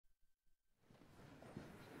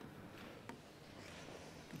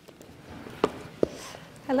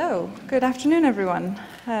Hello, good afternoon everyone.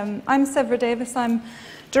 I'm Sevra Davis. I'm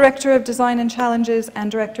Director of Design and Challenges and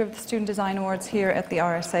Director of the Student Design Awards here at the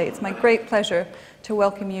RSA. It's my great pleasure to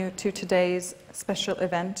welcome you to today's special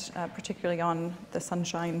event, particularly on the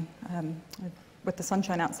sunshine, with the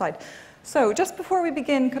sunshine outside. So just before we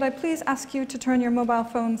begin, could I please ask you to turn your mobile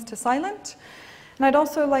phones to silent? And I'd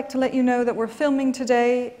also like to let you know that we're filming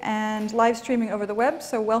today and live streaming over the web,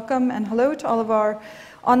 so welcome and hello to all of our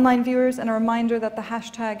online viewers, and a reminder that the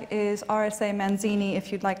hashtag is RSA Manzini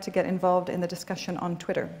if you'd like to get involved in the discussion on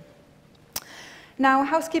Twitter. Now,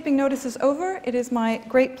 housekeeping notice is over. It is my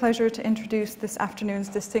great pleasure to introduce this afternoon's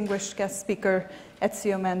distinguished guest speaker,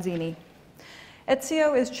 Ezio Manzini.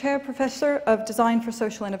 Ezio is Chair Professor of Design for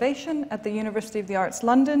Social Innovation at the University of the Arts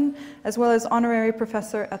London, as well as Honorary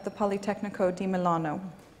Professor at the Politecnico di Milano.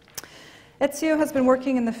 Ezio has been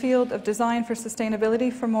working in the field of design for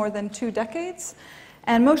sustainability for more than 2 decades,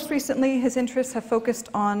 and most recently, his interests have focused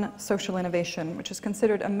on social innovation, which is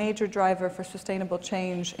considered a major driver for sustainable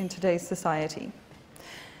change in today's society.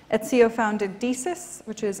 Ezio founded DESIS,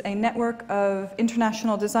 which is a network of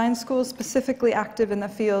international design schools specifically active in the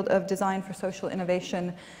field of design for social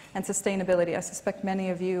innovation and sustainability. I suspect many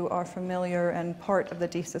of you are familiar and part of the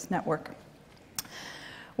DESIS network.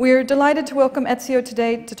 We're delighted to welcome Ezio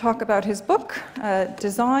today to talk about his book,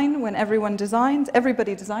 Design When Everybody Designs,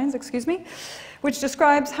 which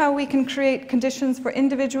describes how we can create conditions for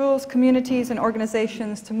individuals, communities, and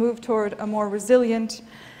organizations to move toward a more resilient,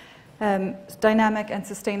 dynamic, and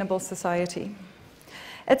sustainable society.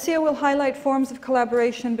 Ezio will highlight forms of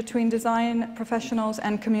collaboration between design professionals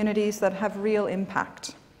and communities that have real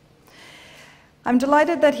impact. I'm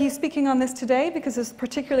delighted that he's speaking on this today because it's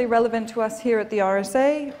particularly relevant to us here at the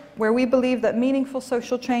RSA, where we believe that meaningful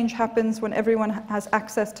social change happens when everyone has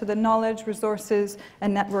access to the knowledge, resources,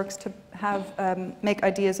 and networks to make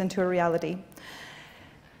ideas into a reality.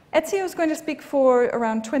 Ezio is going to speak for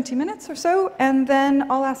around 20 minutes or so, and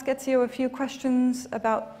then I'll ask Ezio a few questions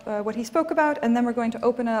about what he spoke about, and then we're going to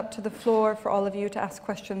open it up to the floor for all of you to ask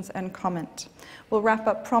questions and comment. We'll wrap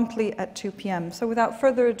up promptly at 2 p.m. So without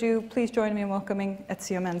further ado, please join me in welcoming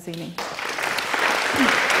Ezio Manzini.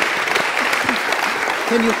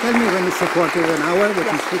 Can you tell me when it's a quarter of an hour that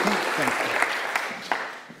you're speaking? Thank you.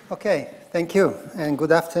 Okay, thank you, and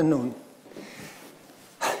good afternoon.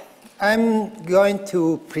 I'm going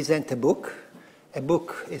to present a book. A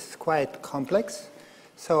book is quite complex,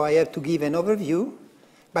 so I have to give an overview.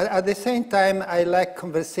 But at the same time, I like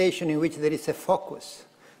conversation in which there is a focus.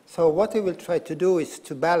 So what I will try to do is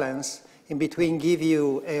to balance in between give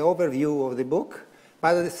you an overview of the book,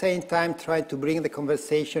 but at the same time try to bring the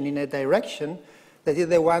conversation in a direction that is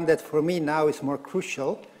the one that for me now is more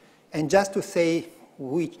crucial. And just to say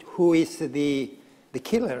who is the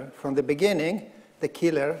killer from the beginning, the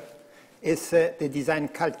killer is the design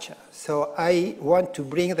culture. So I want to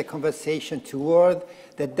bring the conversation toward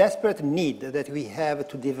the desperate need that we have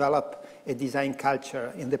to develop a design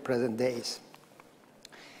culture in the present days.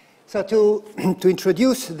 So to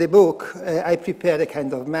introduce the book, I prepared a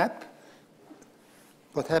kind of map.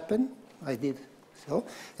 What happened? I did so.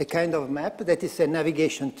 A kind of map that is a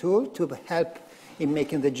navigation tool to help in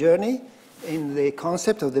making the journey in the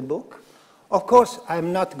concept of the book. Of course,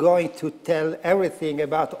 I'm not going to tell everything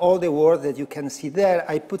about all the words that you can see there.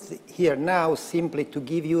 I put here now simply to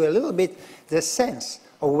give you a little bit the sense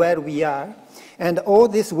of where we are. And all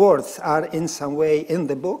these words are in some way in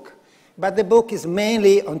the book. But the book is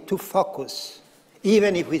mainly on 2 focus.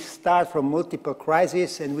 Even if we start from multiple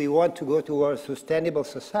crises and we want to go towards sustainable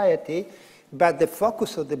society, but the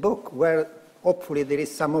focus of the book, where hopefully there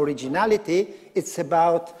is some originality, it's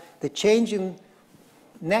about the changing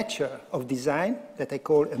nature of design that I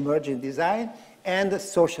call emerging design, and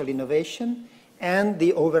social innovation, and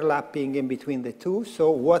the overlapping in between the two.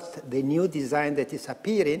 So what the new design that is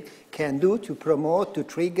appearing can do to promote, to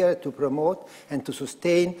trigger, to promote, and to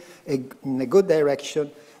sustain in a good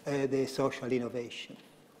direction the social innovation.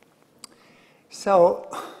 So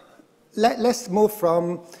let's move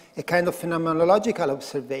from a kind of phenomenological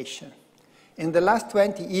observation. In the last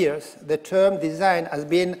 20 years, the term design has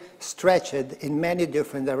been stretched in many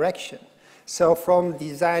different directions. So from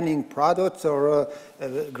designing products or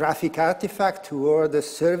graphic artifact toward the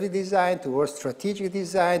service design, toward strategic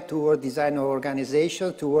design, toward design of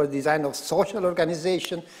organization, toward design of social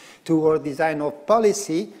organization, toward design of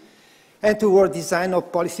policy, and toward design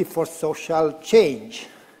of policy for social change.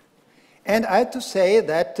 And I have to say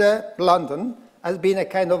that London has been a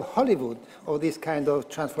kind of Hollywood of this kind of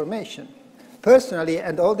transformation. Personally,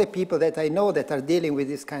 and all the people that I know that are dealing with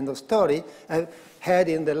this kind of story have had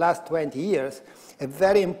in the last 20 years a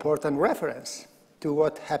very important reference to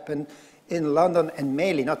what happened in London, and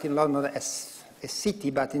mainly not in London as a city,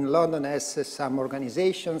 but in London as some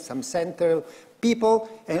organization, some center, people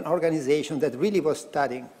and organization that really was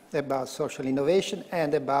studying about social innovation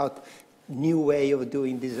and about new way of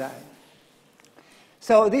doing design.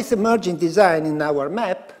 So this emerging design in our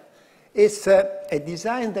map is a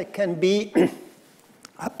design that can be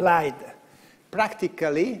applied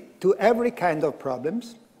practically to every kind of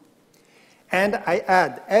problems. And I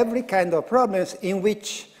add every kind of problems in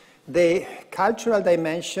which the cultural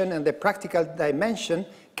dimension and the practical dimension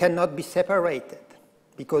cannot be separated.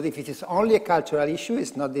 Because if it is only a cultural issue,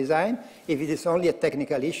 it's not design. If it is only a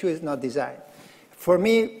technical issue, it's not design. For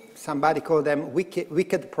me, somebody called them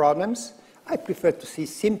wicked problems. I prefer to see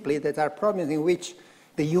simply that are problems in which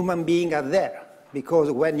the human beings are there.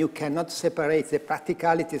 Because when you cannot separate the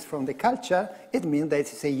practicalities from the culture, it means that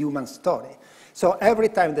it's a human story. So every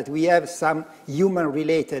time that we have some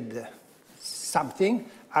human-related something,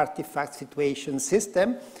 artifact, situation,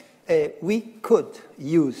 system, we could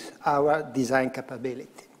use our design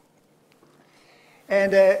capability.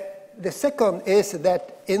 And the second is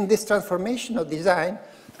that in this transformation of design,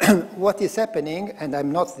 what is happening, and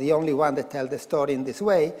I'm not the only one that tells the story in this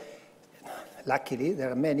way, luckily there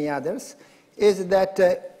are many others, is that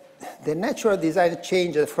the natural design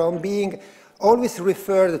changes from being always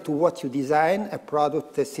referred to what you design, a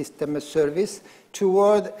product, a system, a service,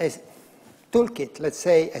 toward a toolkit, let's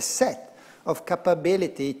say a set of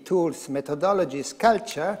capability, tools, methodologies,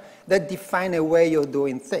 culture that define a way of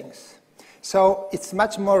doing things. So it's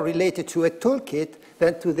much more related to a toolkit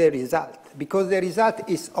than to the result, because the result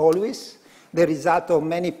is always the result of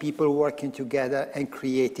many people working together and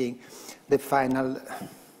creating the final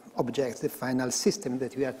objects, the final system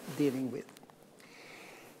that we are dealing with.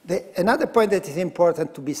 Another point that is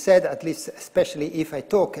important to be said, at least especially if I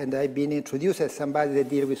talk and I've been introduced as somebody that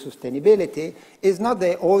deals with sustainability, is not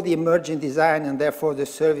that all the emerging design and therefore the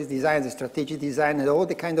service design, the strategic design, and all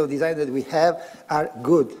the kind of design that we have are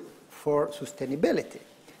good for sustainability.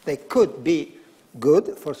 They could be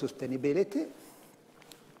good for sustainability,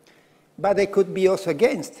 but they could be also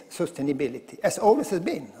against sustainability, as always has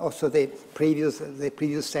been. Also the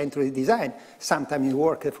previous century design, sometimes it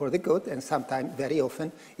worked for the good, and sometimes, very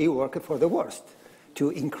often, it worked for the worst, to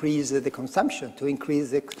increase the consumption, to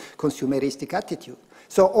increase the consumeristic attitude.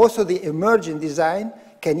 So also the emerging design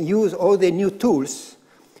can use all the new tools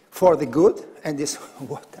for the good, and this is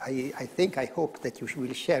what I hope that you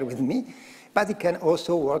will share with me, but it can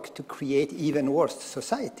also work to create even worse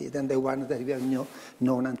society than the one that we have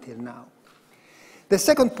known until now. The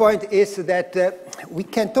second point is that we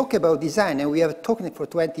can talk about design, and we have talked for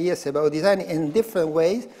 20 years about design in different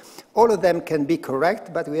ways. All of them can be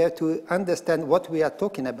correct, but we have to understand what we are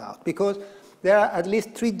talking about, because there are at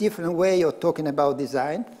least 3 different ways of talking about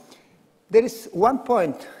design. There is one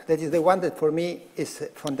point that is the one that for me is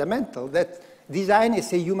fundamental, that design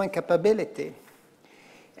is a human capability.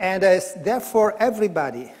 And therefore,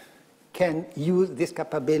 everybody can use this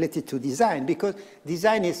capability to design, because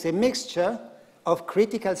design is a mixture of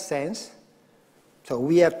critical sense. So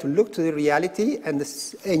we have to look to the reality and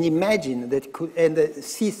imagine that and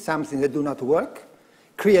see something that do not work.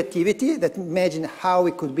 Creativity, that imagine how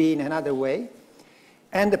it could be in another way.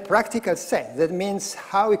 And the practical sense, that means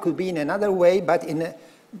how it could be in another way, but in a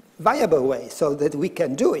viable way, so that we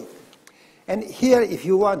can do it. And here, if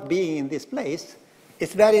you want being in this place,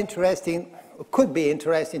 it's very interesting, could be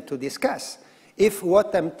interesting to discuss if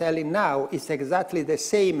what I'm telling now is exactly the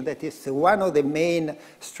same, that is one of the main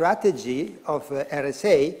strategy of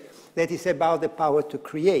RSA, that is about the power to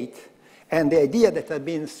create. And the idea that has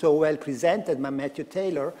been so well presented by Matthew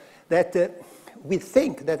Taylor, that we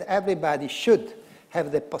think that everybody should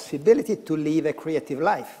have the possibility to live a creative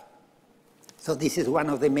life. So this is one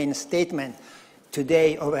of the main statements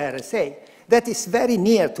today of RSA. That is very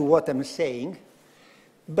near to what I'm saying,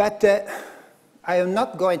 but I am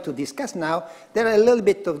not going to discuss now. There are a little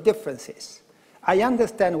bit of differences. I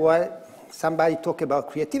understand why somebody talk about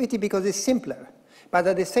creativity because it's simpler. But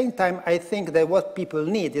at the same time, I think that what people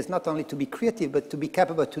need is not only to be creative, but to be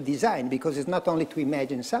capable to design, because it's not only to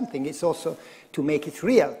imagine something, it's also to make it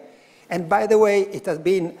real. And by the way, it has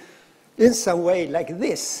been in some way like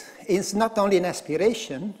this. It's not only an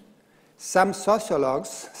aspiration. Some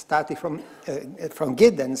sociologues, starting from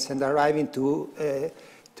Giddens and arriving to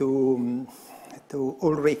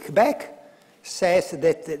Ulrich Beck, says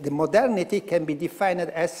that the modernity can be defined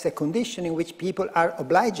as a condition in which people are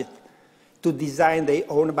obliged to design their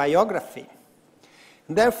own biography.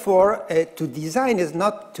 Therefore, to design is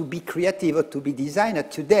not to be creative or to be designer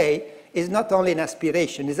today, is not only an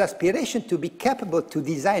aspiration. It's aspiration to be capable to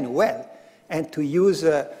design well and to use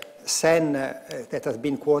Sen, that has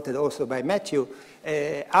been quoted also by Matthew,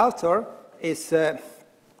 author, is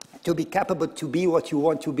to be capable to be what you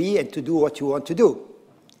want to be and to do what you want to do.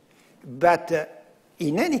 But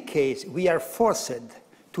in any case, we are forced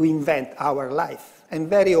to invent our life. And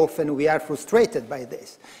very often we are frustrated by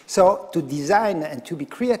this. So to design and to be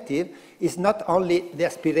creative is not only the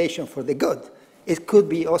aspiration for the good, it could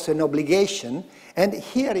be also an obligation. And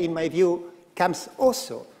here, in my view, comes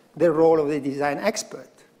also the role of the design expert.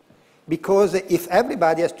 Because if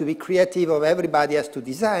everybody has to be creative or everybody has to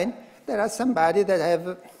design, there are somebody that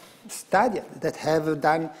have studied, that have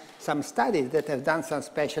done some studies, that have done some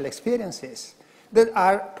special experiences. There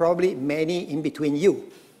are probably many in between you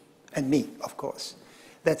and me, of course,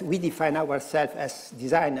 that we define ourselves as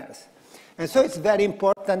designers. And so it's very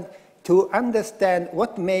important to understand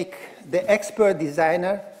what makes the expert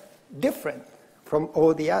designer different from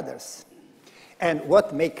all the others. And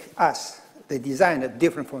what makes us, the designer,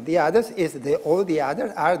 different from the others is that all the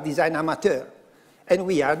others are design amateur, and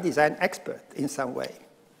we are design expert in some way.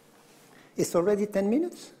 It's already 10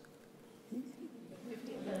 minutes?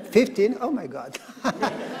 15? Oh my God.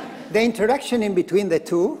 The interaction in between the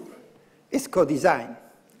two is co-design.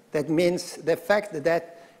 That means the fact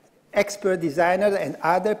that expert designers and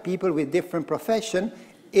other people with different professions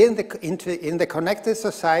in the connected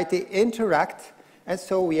society interact, and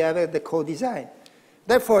so we have the co-design.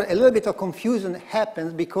 Therefore, a little bit of confusion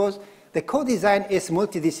happens because the co-design is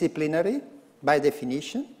multidisciplinary by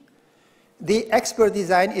definition. The expert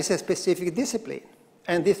design is a specific discipline,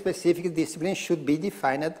 and this specific discipline should be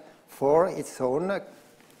defined for its own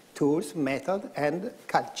tools, method, and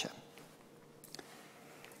culture.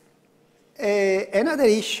 Another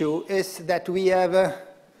issue is that we have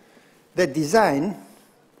the design,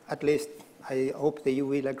 at least I hope that you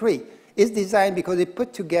will agree, is designed because it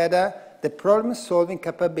put together the problem-solving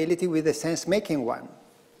capability with the sense-making one.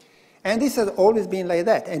 And this has always been like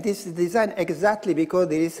that. And this is designed exactly because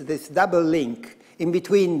there is this double link in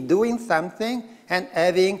between doing something and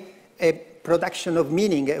having a production of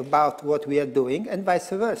meaning about what we are doing, and vice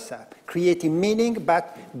versa. Creating meaning,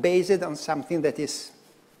 but based on something that is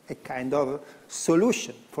a kind of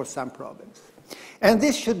solution for some problems. And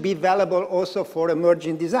this should be valuable also for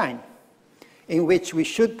emerging design, in which we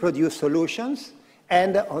should produce solutions,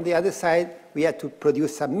 and on the other side, we have to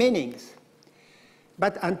produce some meanings.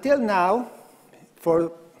 But until now,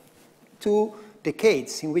 for 2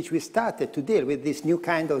 decades in which we started to deal with this new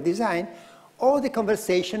kind of design, all the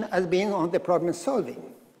conversation has been on the problem solving,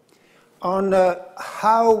 on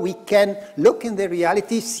how we can look in the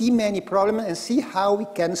reality, see many problems, and see how we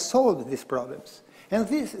can solve these problems. And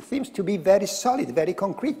this seems to be very solid, very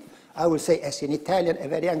concrete. I would say, as in Italian, a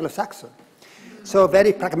very Anglo-Saxon. So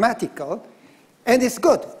very pragmatical. And it's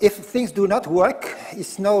good. If things do not work,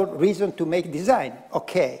 it's no reason to make design.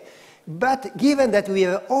 Okay. But given that we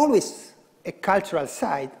have always a cultural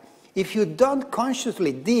side, if you don't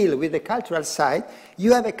consciously deal with the cultural side,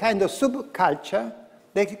 you have a kind of subculture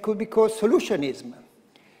that could be called solutionism.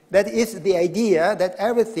 That is the idea that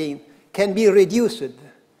everything can be reduced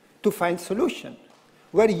to find solution,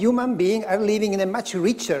 where human beings are living in a much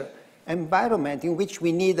richer environment in which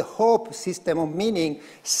we need hope, system of meaning,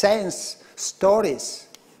 sense, stories.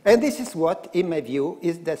 And this is what, in my view,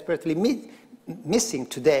 is desperately missing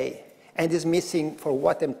today, and is missing for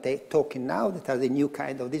what I'm talking now, that are the new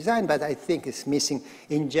kind of design, but I think it's missing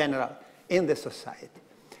in general in the society.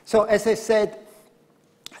 So as I said,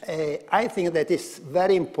 I think that it's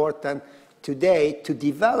very important today to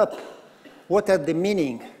develop what are the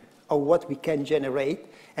meaning of what we can generate,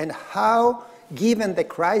 and how, given the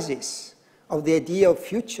crisis of the idea of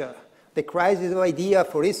future, the crisis of idea,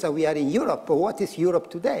 for instance, we are in Europe, but what is Europe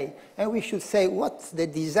today? And we should say what the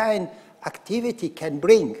design activity can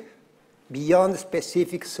bring beyond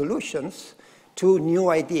specific solutions to new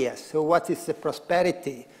ideas. So what is the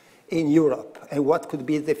prosperity in Europe, and what could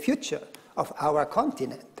be the future of our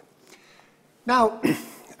continent? Now,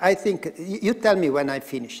 I think, you tell me when I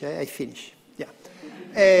finish. I finish,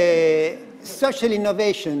 yeah. Social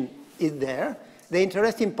innovation is there. The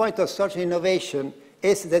interesting point of social innovation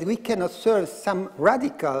is that we can observe some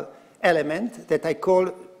radical element that I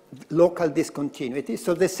call local discontinuity.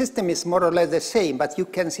 So the system is more or less the same, but you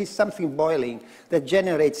can see something boiling that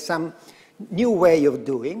generates some new way of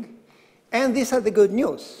doing. And these are the good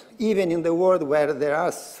news. Even in the world where there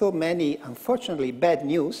are so many, unfortunately, bad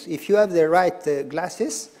news, if you have the right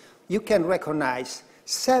glasses, you can recognize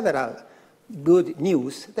several good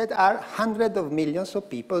news that are hundreds of millions of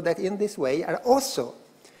people that in this way are also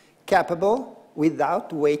capable,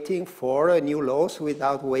 without waiting for new laws,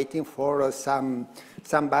 without waiting for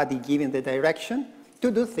somebody giving the direction, to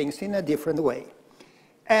do things in a different way.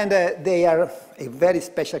 And they are a very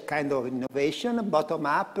special kind of innovation,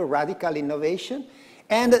 bottom-up, radical innovation.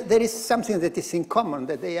 And there is something that is in common,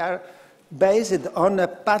 that they are based on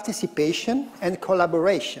participation and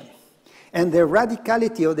collaboration. And the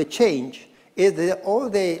radicality of the change is that all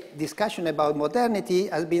the discussion about modernity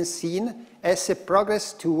has been seen as a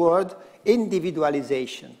progress toward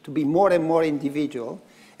individualization, to be more and more individual.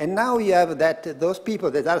 And now you have that those people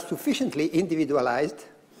that are sufficiently individualized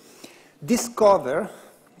discover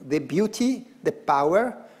the beauty, the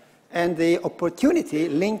power, and the opportunity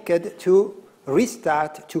linked to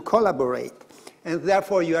restart, to collaborate. And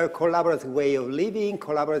therefore, you have a collaborative way of living,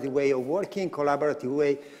 collaborative way of working, collaborative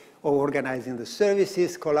way of organizing the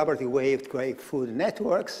services, collaborative way of creating food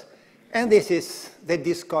networks. And this is the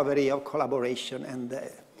discovery of collaboration. And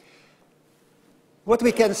what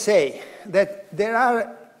we can say, that there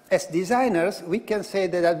are, as designers, we can say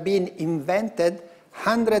that have been invented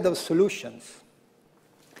hundreds of solutions.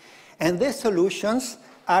 And these solutions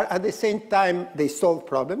are, at the same time, they solve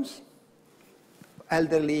problems,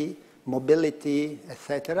 elderly, mobility,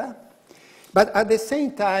 etc. But at the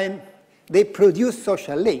same time, they produce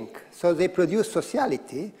social link. So they produce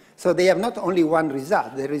sociality. So they have not only one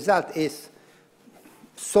result. The result is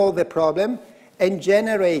solve a problem and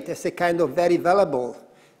generate as a kind of very valuable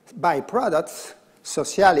byproducts,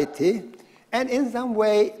 sociality. And in some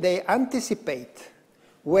way, they anticipate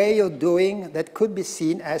way of doing that could be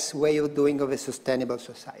seen as way of doing of a sustainable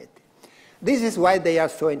society. This is why they are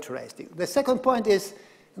so interesting. The second point is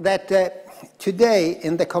that today,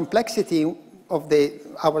 in the complexity of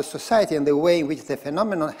our society and the way in which the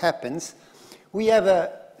phenomenon happens, we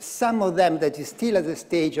have some of them that is still at the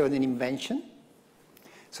stage of an invention.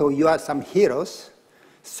 So you have some heroes,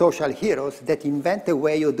 social heroes, that invent a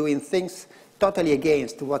way of doing things totally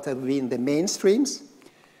against what have been the mainstreams.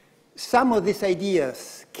 Some of these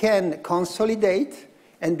ideas can consolidate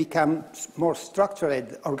and become more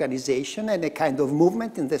structured organization and a kind of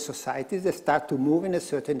movement in the societies that start to move in a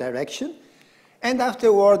certain direction. And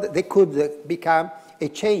afterward, they could become a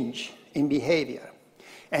change in behavior.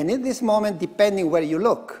 And in this moment, depending where you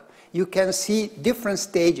look, you can see different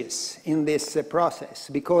stages in this process,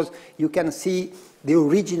 because you can see the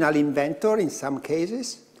original inventor in some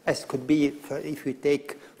cases, as could be, if we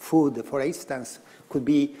take food, for instance, could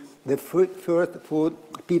be the first food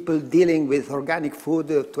people dealing with organic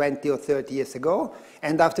food 20 or 30 years ago.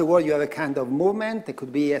 And afterward, you have a kind of movement. It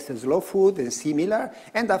could be as a slow food and similar.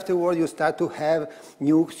 And afterward, you start to have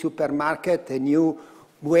new supermarket, a new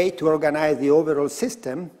way to organize the overall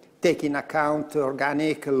system, taking account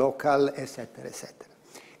organic, local, etc., etc.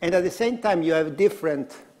 And at the same time, you have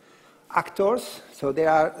different actors. So there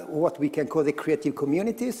are what we can call the creative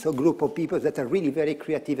communities, so a group of people that are really very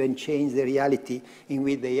creative and change the reality in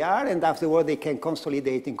which they are. And afterward, they can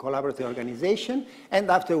consolidate in collaborative organization.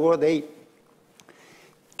 And afterward, they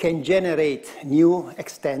can generate new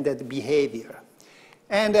extended behavior.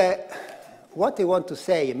 And what I want to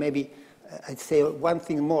say, maybe I'd say one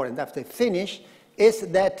thing more and after I finish, is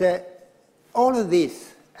that all of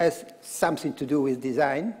this has something to do with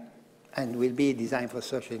design, and will be design for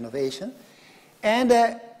social innovation. And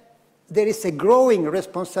there is a growing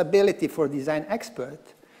responsibility for design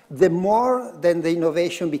experts the more then the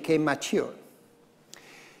innovation became mature.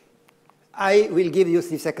 I will give you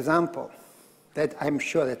this example that I'm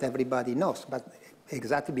sure that everybody knows, but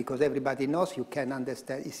exactly because everybody knows, you can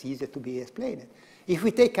understand, it's easier to be explained. If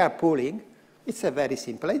we take carpooling, it's a very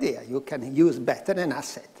simple idea. You can use better an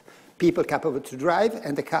asset, people capable to drive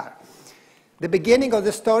and the car. The beginning of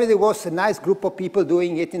the story, there was a nice group of people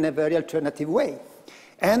doing it in a very alternative way.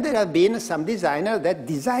 And there have been some designers that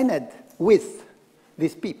designed with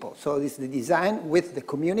these people. So this is the design with the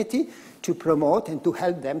community to promote and to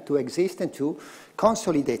help them to exist and to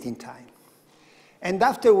consolidate in time. And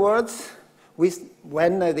afterwards,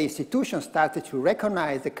 when the institution started to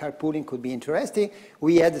recognize that carpooling could be interesting,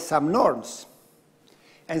 we had some norms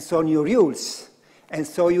and so new rules. And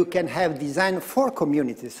so you can have design for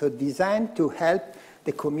communities, so design to help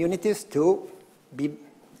the communities to be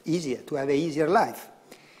easier, to have an easier life.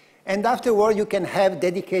 And afterward, you can have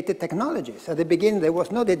dedicated technologies. At the beginning, there was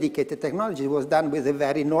no dedicated technology. It was done with the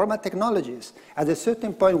very normal technologies. At a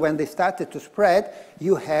certain point, when they started to spread,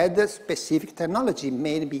 you had a specific technology,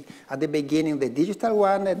 maybe at the beginning the digital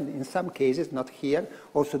one, and in some cases, not here,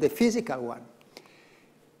 also the physical one.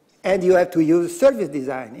 And you have to use service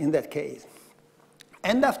design in that case.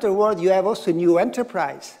 And afterward, you have also new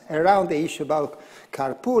enterprise. Around the issue about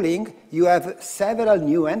carpooling, you have several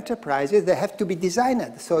new enterprises that have to be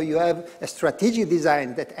designed. So you have a strategic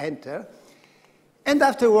design that enter. And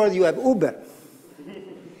afterward, you have Uber.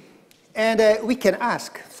 And we can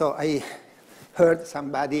ask. So I heard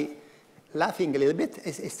somebody laughing a little bit.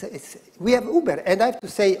 We have Uber, and I have to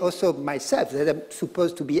say also myself that I'm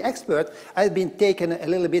supposed to be expert, I've been taken a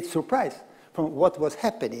little bit surprised from what was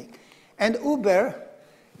happening. And Uber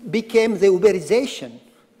became the Uberization,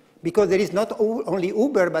 because there is not only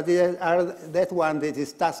Uber, but there are that one that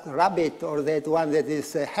is TaskRabbit or that one that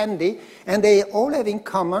is Handy, and they all have in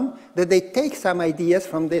common that they take some ideas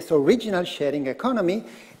from this original sharing economy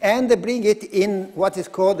and they bring it in what is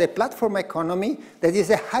called a platform economy that is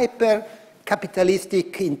a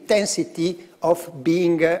hyper-capitalistic intensity of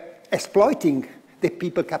being exploiting the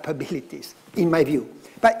people capabilities, in my view.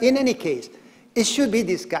 But in any case, it should be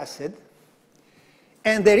discussed,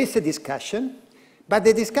 and there is a discussion. But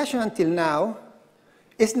the discussion until now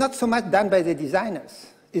is not so much done by the designers.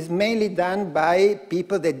 It's mainly done by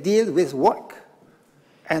people that deal with work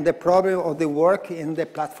and the problem of the work in the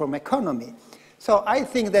platform economy. So I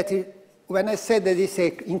think that when I said that it's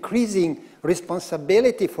an increasing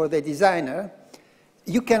responsibility for the designer,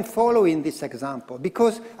 you can follow in this example.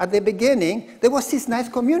 Because at the beginning, there was this nice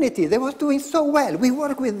community. They were doing so well. We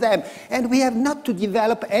work with them. And we have not to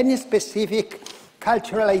develop any specific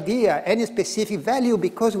cultural idea, any specific value,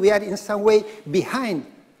 because we are in some way behind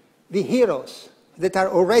the heroes that are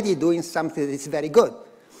already doing something that is very good.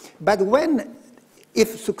 But when,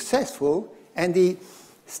 if successful, and they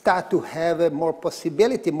start to have more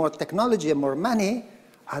possibility, more technology, and more money,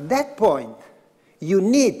 at that point, you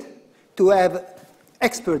need to have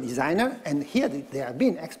expert designer, and here there have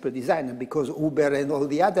been expert designer because Uber and all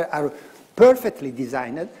the other are perfectly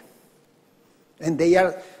designed, and they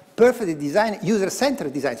are perfectly designed,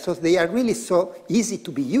 user-centered design, so they are really so easy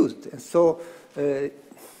to be used and so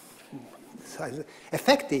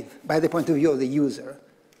effective by the point of view of the user.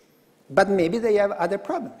 But maybe they have other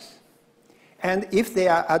problems. And if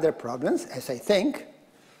there are other problems, as I think,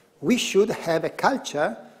 we should have a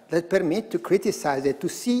culture that permits to criticize it, to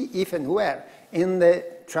see if and where in the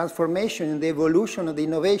transformation, in the evolution of the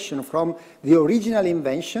innovation from the original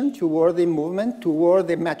invention toward the movement, toward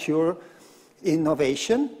the mature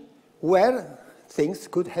innovation, where things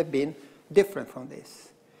could have been different from this.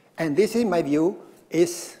 And this, in my view,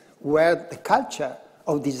 is where the culture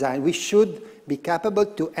of design, we should be capable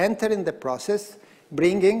to enter in the process,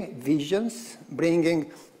 bringing visions,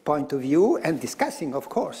 bringing point of view, and discussing, of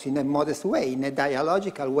course, in a modest way, in a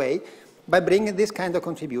dialogical way, by bringing this kind of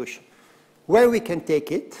contribution. Where we can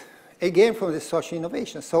take it, again, from the social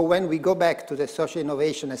innovation. So when we go back to the social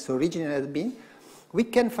innovation as originally had been, we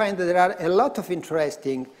can find that there are a lot of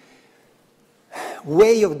interesting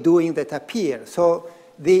way of doing that appear. So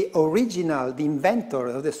the original, the inventor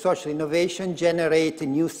of the social innovation generates a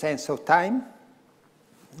new sense of time.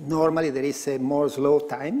 Normally there is a more slow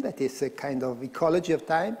time, that is a kind of ecology of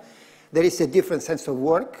time. There is a different sense of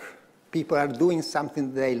work. People are doing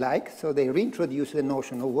something they like, so they reintroduce the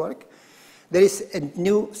notion of work. There is a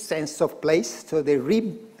new sense of place, so they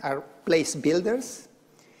are place builders.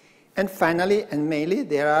 And finally, and mainly,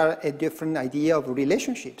 there are a different idea of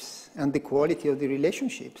relationships and the quality of the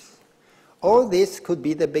relationships. All this could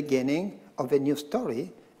be the beginning of a new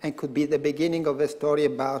story and could be the beginning of a story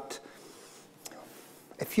about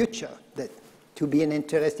a future that, to be an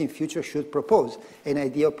interesting future, should propose an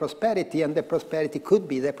idea of prosperity, and the prosperity could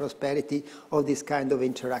be the prosperity of this kind of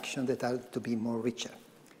interaction that are to be more richer.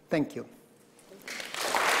 Thank you.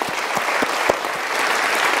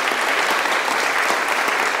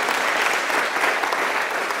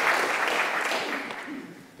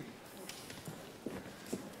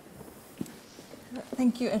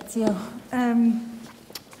 Thank you, Ezio.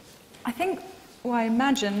 I think what I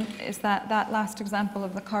imagine is that that last example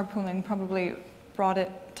of the carpooling probably brought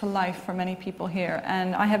it to life for many people here.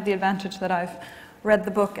 And I have the advantage that I've read the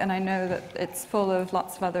book and I know that it's full of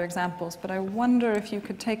lots of other examples. But I wonder if you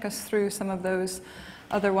could take us through some of those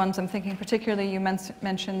other ones. I'm thinking particularly you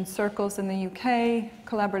mentioned circles in the UK,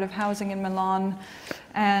 collaborative housing in Milan,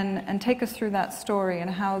 and take us through that story and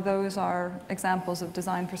how those are examples of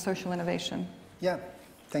design for social innovation. Yeah,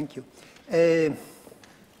 thank you.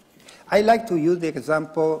 I like to use the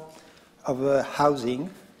example of housing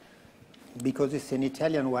because it's an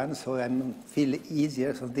Italian one, so I feel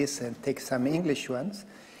easier for this and take some English ones.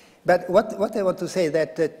 But what I want to say is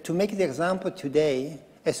that to make the example today,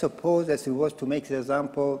 as opposed as it was to make the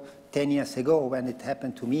example 10 years ago when it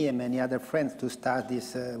happened to me and many other friends to start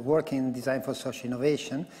this work in design for social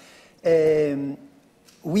innovation,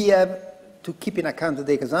 we have to keep in account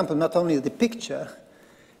the example, not only the picture,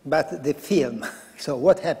 but the film. So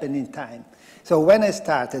what happened in time? So when I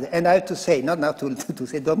started, and I have to say, not now to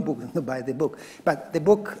say don't buy the book, but the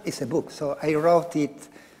book is a book. So I wrote it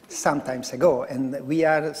some time ago, and we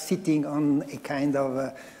are sitting on a kind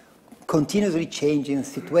of continuously changing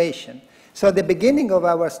situation. So the beginning of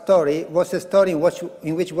our story was a story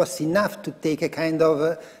in which was enough to take a kind of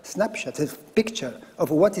a snapshot, a picture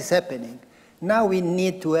of what is happening. Now we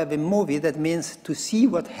need to have a movie that means to see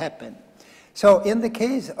what happened. So in the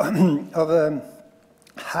case of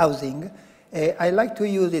housing, I like to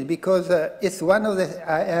use it because it's one of the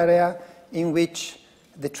areas in which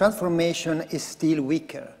the transformation is still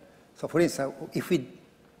weaker. So for instance, if we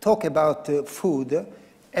talk about food,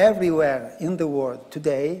 everywhere in the world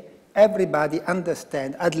today, everybody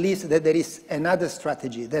understands at least that there is another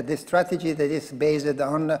strategy, that the strategy that is based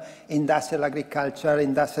on industrial agriculture,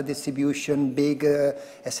 industrial distribution, big,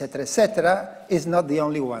 etc., is not the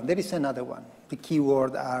only one. There is another one. The key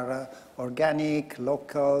words are organic,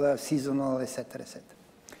 local, seasonal, etc., etc.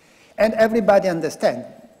 And everybody understands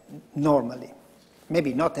normally.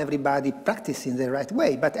 Maybe not everybody practicing the right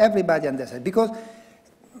way, but everybody understands. Because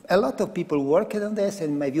a lot of people work on this,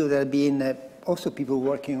 and in my view there have been also people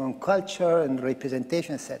working on culture and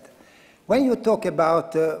representation, etc. When you talk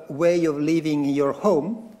about way of living in your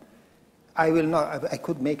home, I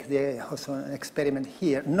could make also an experiment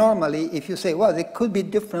here. Normally, if you say, well, there could be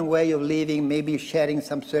different way of living, maybe sharing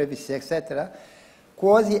some services, etc.,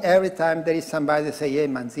 quasi every time there is somebody that say, hey,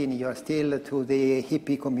 Manzini, you're still to the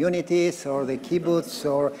hippie communities or the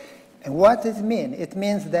kibbutz, and what does it mean? It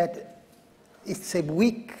means that it's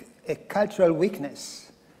a cultural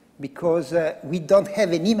weakness, because we don't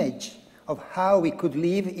have an image of how we could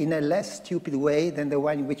live in a less stupid way than the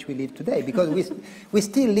one in which we live today. Because we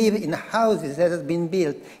still live in houses that have been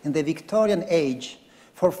built in the Victorian age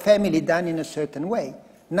for family done in a certain way.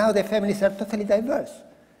 Now the families are totally diverse.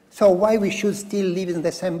 So why we should still live in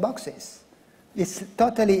the same boxes? It's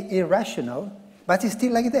totally irrational, but it's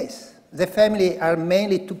still like this. The family are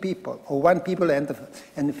mainly 2 people, or 1 people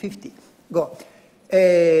and 50. Go.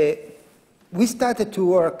 We started to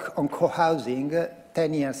work on co-housing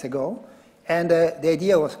 10 years ago, and the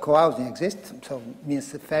idea was co-housing exists, so it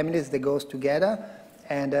means the families that goes together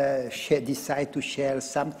and decide to share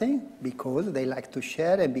something because they like to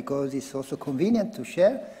share and because it's also convenient to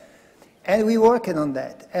share. And we worked on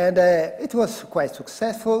that, and it was quite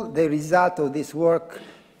successful. The result of this work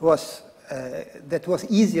was that was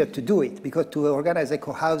easier to do it, because to organize a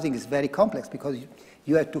co-housing is very complex, because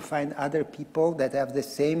you have to find other people that have the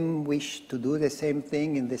same wish to do the same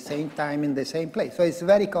thing in the same time in the same place. So it's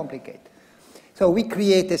very complicated. So we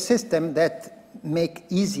create a system that make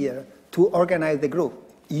easier to organize the group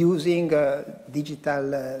using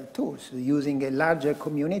digital tools, using a larger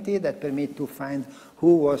community that permit to find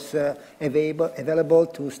who was available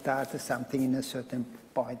to start something in a certain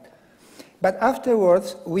point. But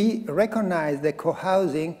afterwards, we recognized that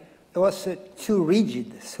co-housing was a too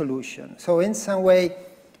rigid solution. So in some way,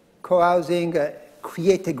 co-housing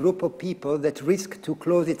create a group of people that risk to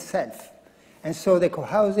close itself. And so the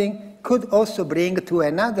co-housing could also bring to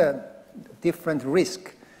another different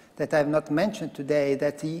risk that I have not mentioned today,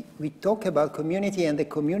 that we talk about community and the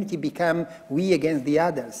community become we against the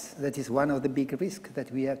others. That is one of the big risks that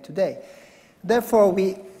we have today. Therefore,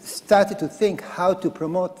 we started to think how to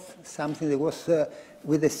promote something that was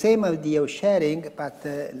with the same idea of sharing, but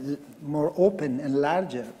more open and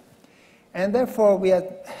larger. And therefore, we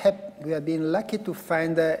have been lucky to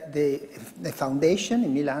find the foundation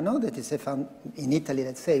in Milano, that is in Italy,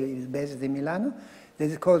 let's say, is based in Milano. That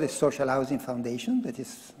is called the Social Housing Foundation, that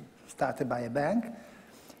is started by a bank.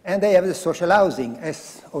 And they have the social housing,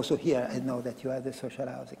 as also here, I know that you have the social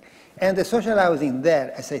housing. And the social housing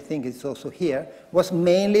there, as I think it's also here, was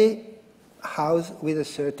mainly housed with a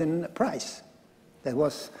certain price. That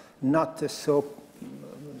was not so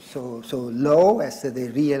low as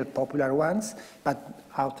the real popular ones, but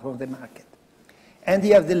out of the market. And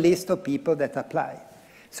you have the list of people that apply.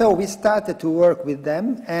 So we started to work with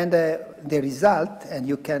them, and the result, and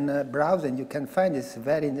you can browse and you can find, is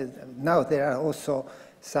now there are also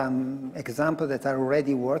some examples that are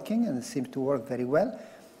already working and seem to work very well.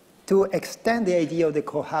 To extend the idea of the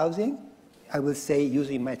co-housing, I will say,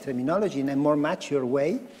 using my terminology, in a more mature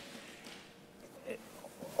way,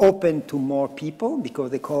 open to more people,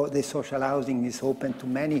 because the social housing is open to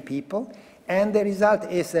many people. And the result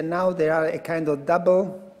is that now there are a kind of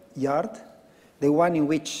double yard, the one in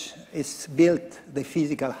which is built the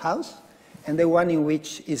physical house, and the one in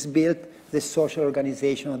which is built the social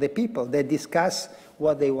organization of the people. They discuss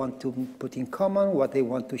what they want to put in common, what they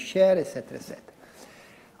want to share, etc., etc.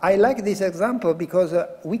 I like this example because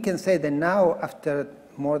we can say that now, after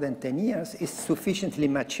more than 10 years, it's sufficiently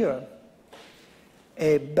mature.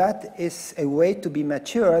 But it's a way to be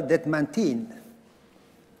mature that maintains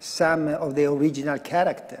some of the original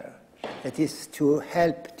character, that is to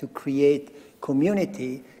help to create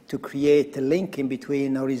community, to create a link in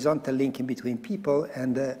between, horizontal link in between people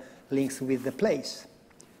and links with the place.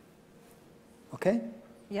 Okay?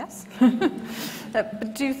 Yes.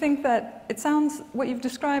 But do you think that it sounds, what you've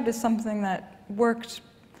described is something that worked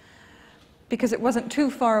because it wasn't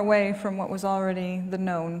too far away from what was already the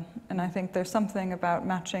known, and I think there's something about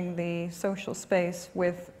matching the social space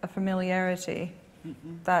with a familiarity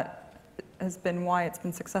that has been why it's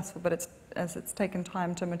been successful, but as it's taken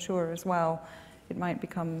time to mature as well, it might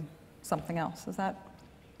become something else. Is that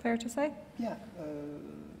fair to say? Yeah.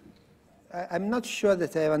 I'm not sure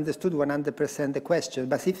that I understood 100% the question,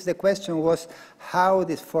 but if the question was how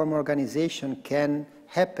this form organization can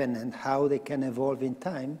happen and how they can evolve in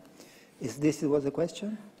time, is this was the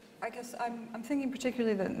question? I guess I'm thinking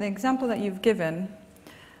particularly that the example that you've given,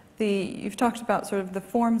 you've talked about sort of the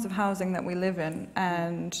forms of housing that we live in,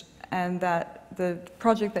 and that the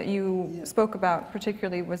project that you spoke about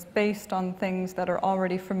particularly was based on things that are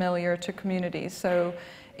already familiar to communities. So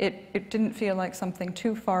it didn't feel like something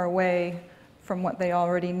too far away from what they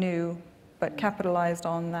already knew, but capitalized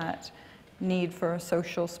on that need for a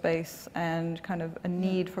social space and kind of a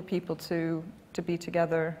need for people to be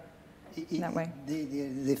together in that way.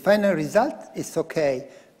 The final result is okay.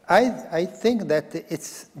 I think that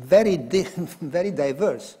it's very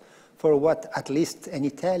diverse for what at least an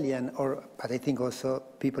Italian, but I think also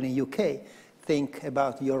people in UK, think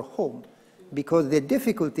about your home. Because the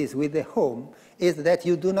difficulties with the home is that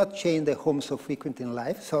you do not change the home so frequent in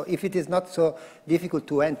life. So if it is not so difficult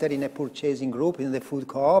to enter in a purchasing group, in the food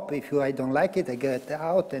co-op, if I don't like it, I get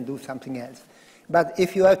out and do something else. But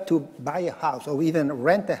if you have to buy a house or even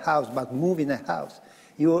rent a house but move in a house,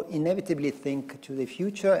 you inevitably think to the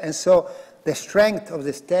future. And so the strength of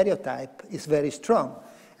the stereotype is very strong.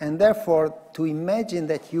 And therefore, to imagine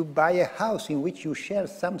that you buy a house in which you share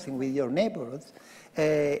something with your neighbors,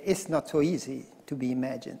 it's not so easy to be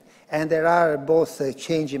imagined. And there are both a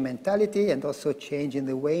change in mentality and also change in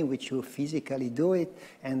the way in which you physically do it,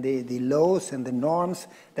 and the laws and the norms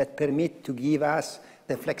that permit to give us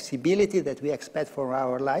the flexibility that we expect for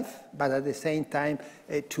our life, but at the same time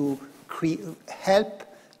to help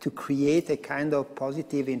to create a kind of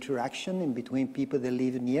positive interaction in between people that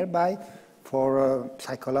live nearby for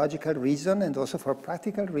psychological reason and also for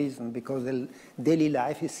practical reason, because the daily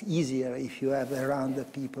life is easier if you have around the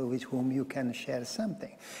people with whom you can share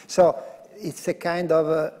something. So it's a kind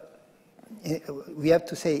of, we have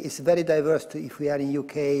to say it's very diverse if we are in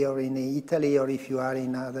UK or in Italy or if you are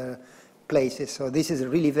in other places. So this is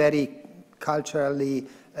really very culturally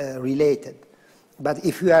related. But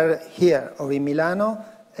if you are here or in Milano,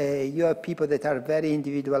 you have people that are very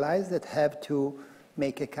individualized that have to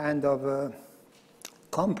make a kind of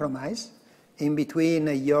compromise in between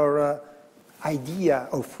your idea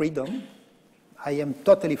of freedom. I am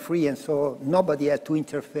totally free and so nobody has to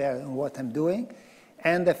interfere in what I'm doing,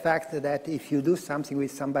 and the fact that if you do something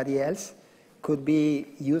with somebody else, could be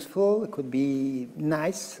useful, it could be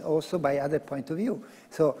nice also by other point of view.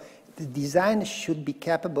 So the design should be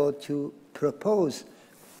capable to propose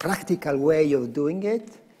practical way of doing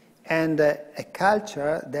it and a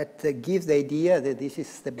culture that gives the idea that this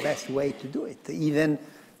is the best way to do it. Even,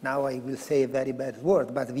 now I will say a very bad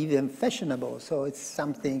word, but even fashionable. So it's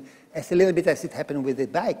something, it's a little bit as it happened with the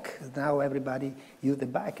bike. Now everybody use the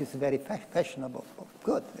bike, it's very fashionable.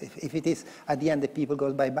 Good, if it is, at the end the people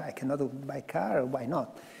go by bike and not by car, why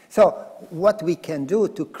not? So what we can do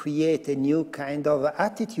to create a new kind of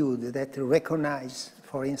attitude that recognize,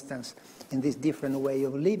 for instance, in this different way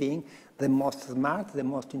of living, the most smart, the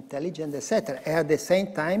most intelligent, etc. At the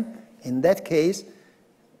same time, in that case,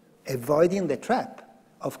 avoiding the trap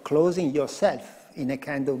of closing yourself in a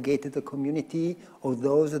kind of gated community or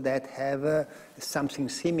those that have something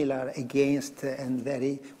similar against and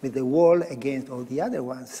with the wall against all the other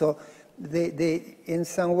ones. So in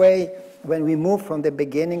some way, when we move from the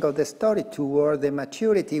beginning of the story toward the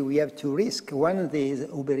maturity, we have two risks. One is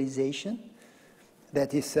Uberization,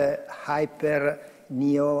 that is a hyper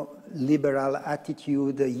neoliberal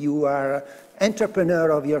attitude. You are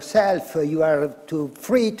entrepreneur of yourself, you are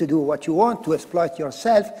free to do what you want, to exploit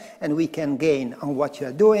yourself, and we can gain on what you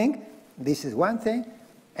are doing. This is one thing.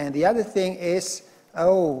 And the other thing is,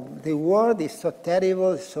 oh, the world is so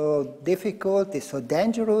terrible, so difficult, it's so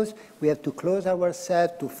dangerous, we have to close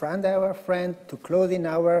ourselves, to find our friend, to close in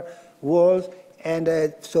our walls,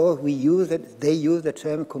 and so they use the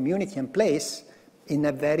term community and place in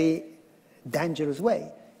a very dangerous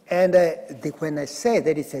way. And when I say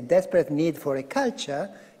that it's a desperate need for a culture,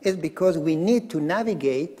 it's because we need to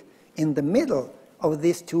navigate in the middle of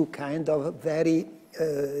these two kind of very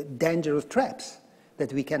dangerous traps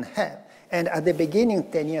that we can have. And at the beginning,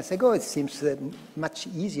 10 years ago, it seems much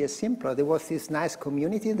easier, simpler. There was this nice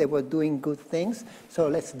community. They were doing good things, so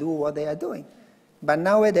let's do what they are doing. But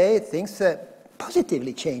nowadays, things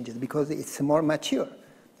positively changed because it's more mature.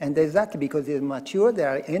 And exactly because it's mature, there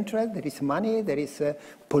are interest, there is money, there is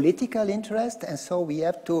political interest, and so we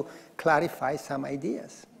have to clarify some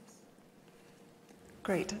ideas.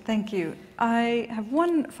 Great, thank you. I have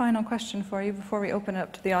one final question for you before we open it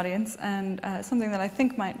up to the audience, and something that I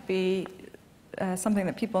think might be something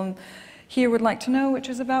that people here would like to know, which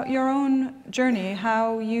is about your own journey,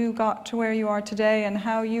 how you got to where you are today, and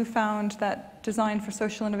how you found that design for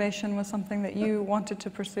social innovation was something that you wanted to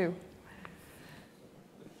pursue.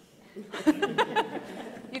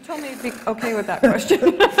 You told me you'd be okay with that question.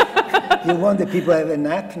 You want the people to have a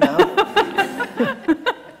nap now?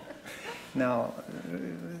 No.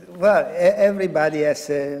 Well, everybody has,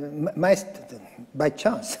 by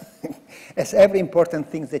chance, as every important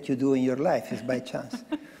thing that you do in your life is by chance.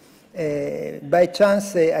 By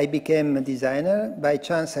chance, I became a designer. By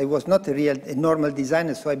chance, I was not a normal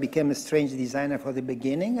designer, so I became a strange designer for the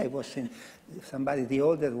beginning. I was in somebody, the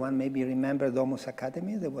older one, maybe remember Domus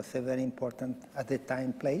Academy. That was a very important, at the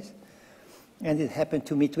time, place. And it happened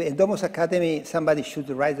to me too. And Domus Academy, somebody should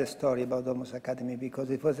write a story about Domus Academy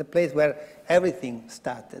because it was a place where everything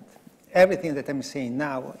started. Everything that I'm saying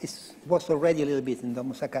now was already a little bit in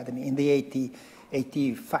Domus Academy in the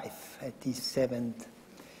 85, 87.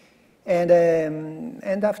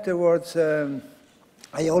 And afterwards,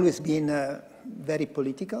 I always been very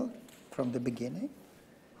political from the beginning.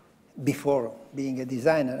 Before being a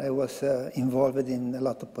designer, I was involved in a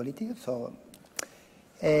lot of politics. So,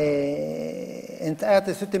 and at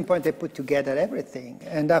a certain point, I put together everything.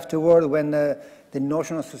 And afterward, when the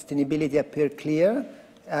notion of sustainability appeared clear,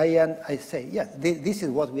 I say, yes, this is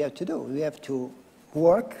what we have to do. We have to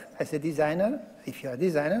work as a designer, if you're a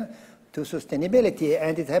designer, to sustainability.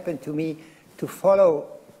 And it happened to me to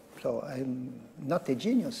follow, so I'm not a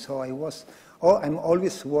genius, so I'm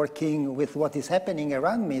always working with what is happening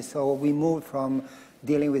around me. So we moved from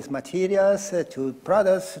dealing with materials to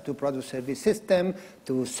products, to product service system,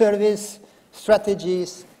 to service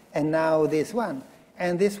strategies, and now this one.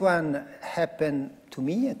 And this one happened to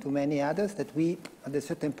me and to many others that we, at a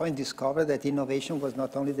certain point, discovered that innovation was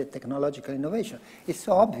not only the technological innovation. It's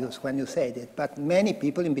so obvious when you say it, but many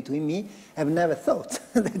people in between me have never thought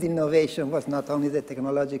that innovation was not only the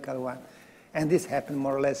technological one. And this happened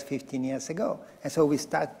more or less 15 years ago. And so we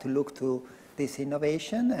started to look to this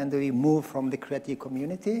innovation, and we moved from the creative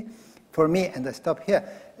community. For me, and I stop here,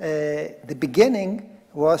 the beginning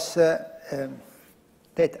was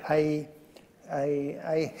that I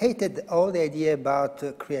hated all the idea about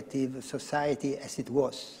creative society as it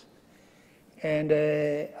was. And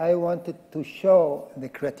I wanted to show the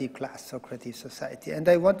creative class or creative society. And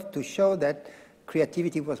I wanted to show that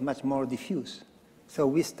creativity was much more diffuse. So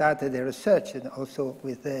we started a research, and also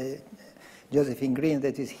with Josephine Green,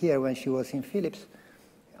 that is here when she was in Philips,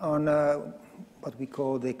 on what we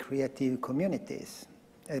call the creative communities.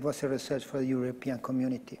 It was a research for the European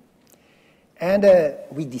community. And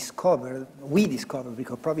we discovered,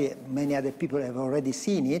 because probably many other people have already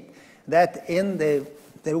seen it, that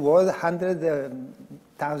there was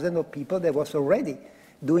 100,000 of people that was already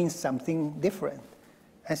doing something different.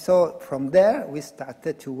 And so from there, we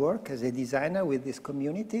started to work as a designer with these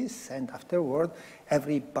communities, and afterward,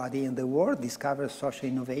 everybody in the world discovered social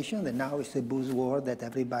innovation, and now it's a buzzword that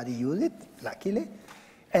everybody uses it, luckily.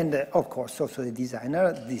 And of course, also the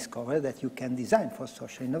designer discovered that you can design for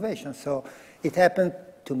social innovation. So it happened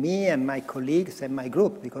to me and my colleagues and my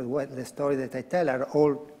group, because the stories that I tell are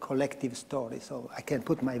all collective stories, so I can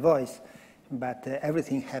put my voice. But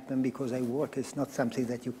everything happened because I work. It's not something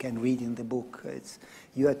that you can read in the book.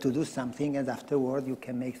 You have to do something, and afterward you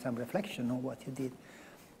can make some reflection on what you did.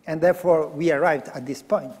 And therefore, we arrived at this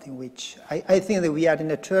point in which I think that we are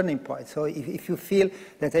in a turning point. So if you feel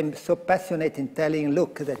that I'm so passionate in telling,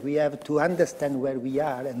 look, that we have to understand where we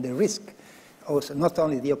are and the risk, also not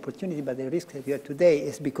only the opportunity, but the risk that we have today,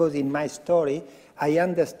 is because in my story, I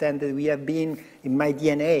understand that we have been, in my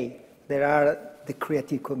DNA, there are the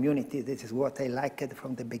creative community. This is what I liked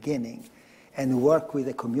from the beginning, and work with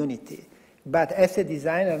the community. But as a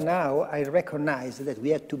designer now, I recognize that we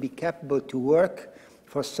have to be capable to work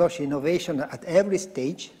for social innovation at every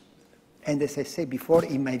stage. And as I said before,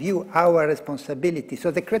 in my view, our responsibility.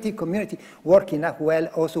 So the creative community working up well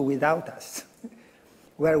also without us.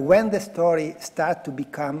 Where when the story starts to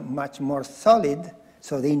become much more solid,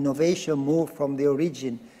 so the innovation moves from the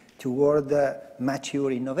origin toward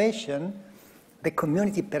mature innovation, the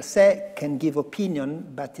community per se can give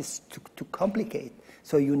opinion, but it's too complicated.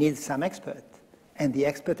 So you need some expert. and the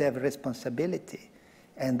experts have a responsibility.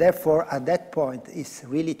 And therefore, at that point, it's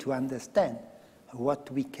really to understand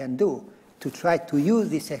what we can do to try to use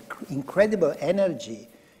this incredible energy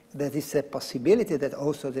that is a possibility, that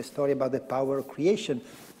also the story about the power of creation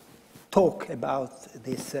talk about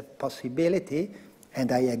this possibility,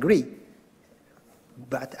 and I agree.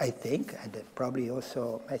 But I think, and probably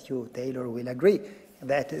also Matthew Taylor will agree,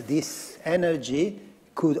 that this energy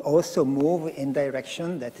could also move in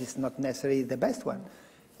direction that is not necessarily the best one.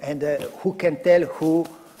 And who can tell who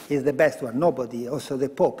is the best one? Nobody. Also the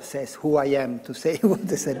Pope says who I am to say what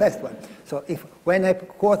is the best one. So when I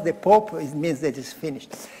quote the Pope, it means that it's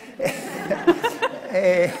finished.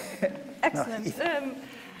 Excellent.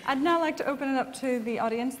 I'd now like to open it up to the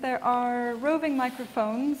audience. There are roving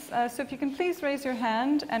microphones, so if you can please raise your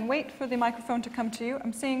hand and wait for the microphone to come to you.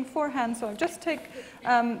 I'm seeing 4 hands, so I'll just take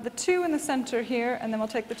the 2 in the center here, and then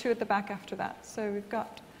we'll take the 2 at the back after that. So we've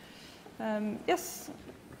got, yes,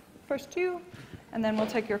 first you, and then we'll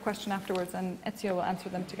take your question afterwards, and Ezio will answer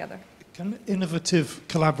them together. Can innovative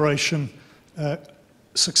collaboration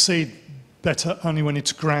succeed better only when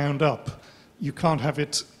it's ground up? You can't have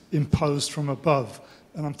it imposed from above.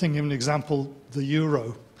 And I'm thinking of an example, the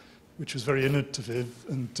euro, which was very innovative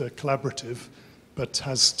and collaborative, but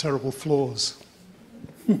has terrible flaws.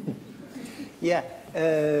 Yeah,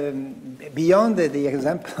 beyond the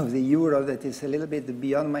example of the euro, that is a little bit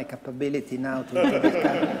beyond my capability now to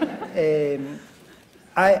discuss,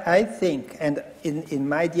 I think, and in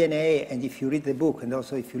my DNA, and if you read the book, and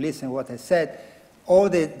also if you listen to what I said, all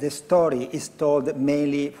the story is told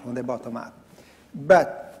mainly from the bottom up.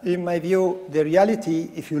 But in my view, the reality,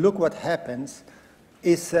 if you look what happens,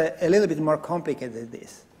 is a little bit more complicated than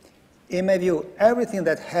this. In my view, everything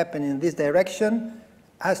that happened in this direction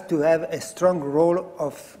has to have a strong role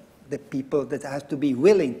of the people that has to be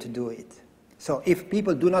willing to do it. So if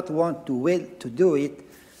people do not want to will to do it,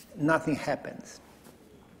 nothing happens.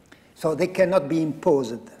 So they cannot be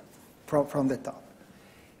imposed from the top.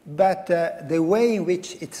 But the way in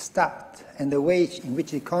which it starts and the way in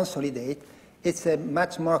which it consolidates, it's a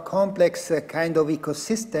much more complex kind of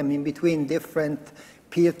ecosystem in between different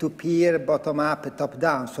peer-to-peer, bottom-up,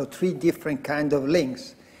 top-down, so 3 different kind of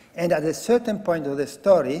links. And at a certain point of the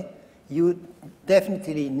story, you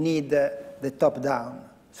definitely need the top-down.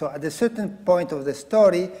 So at a certain point of the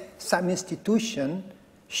story, some institution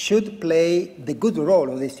should play the good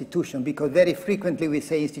role of the institution, because very frequently we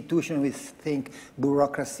say institution, we think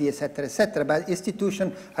bureaucracy, etc., but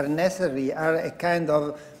institutions are necessary, are a kind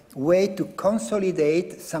of way to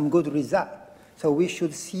consolidate some good result. So we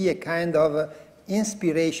should see a kind of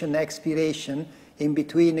inspiration, expiration in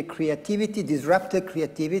between creativity, disruptive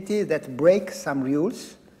creativity that breaks some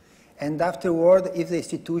rules, and afterward, if the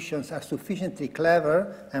institutions are sufficiently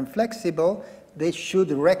clever and flexible, they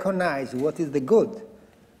should recognize what is the good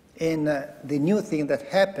in the new thing that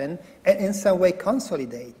happened, and in some way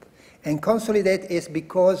consolidate. And consolidate is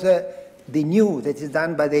because the new that is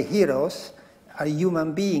done by the heroes are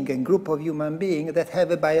human beings, a group of human beings that have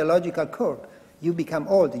a biological curve. You become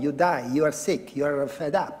old, you die, you are sick, you are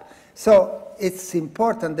fed up. So it's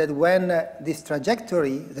important that when this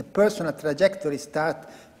trajectory, the personal trajectory, starts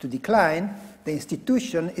to decline, the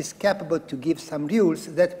institution is capable to give some rules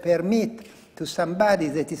that permit to somebody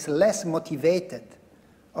that is less motivated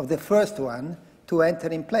of the first one to enter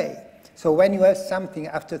in play. So when you have something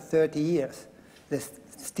after 30 years that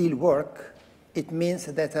still works, it means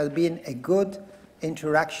that there has been a good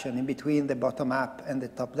interaction in between the bottom-up and the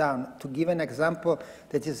top-down. To give an example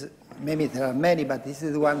that is, maybe there are many, but this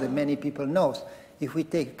is the one that many people know. If we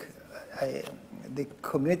take the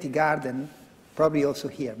community garden, probably also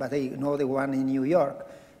here, but I know the one in New York,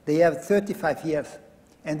 they have 35 years,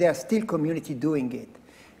 and there are still community doing it.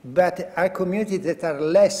 But are communities that are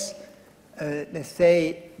less let's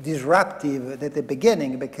say, disruptive at the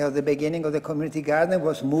beginning, because the beginning of the community garden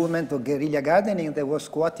was movement of guerrilla gardening that was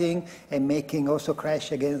squatting and making also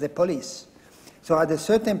crash against the police. So at a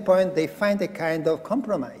certain point, they find a kind of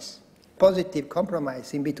compromise, positive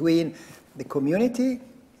compromise in between the community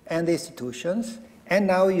and the institutions. And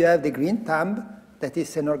now you have the Green Thumb, that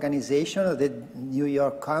is an organization of the New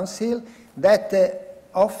York Council that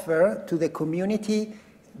offer to the community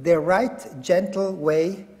the right, gentle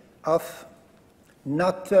way of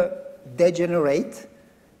not degenerate,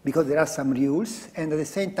 because there are some rules, and at the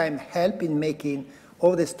same time help in making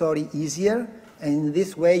all the story easier. And in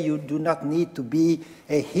this way, you do not need to be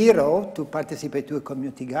a hero to participate to a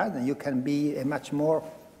community garden. You can be a much more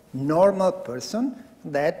normal person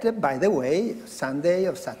that, by the way, Sunday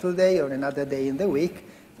or Saturday or another day in the week,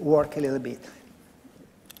 work a little bit.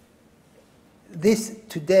 this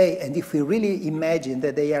today, and if we really imagine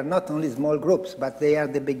that they are not only small groups, but they are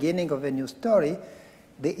the beginning of a new story,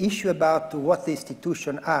 the issue about what the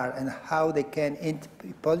institutions are and how they can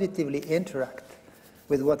positively interact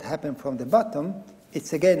with what happened from the bottom,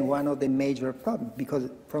 it's again one of the major problems, because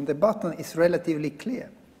from the bottom it's relatively clear.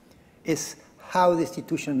 It's how the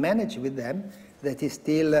institution manage with them that is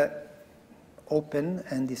still open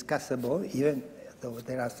and discussable, even though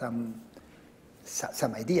there are some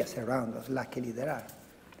ideas around us. Luckily there are.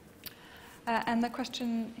 And the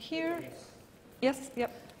question here? Yes,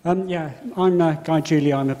 yep. Yeah, I'm Guy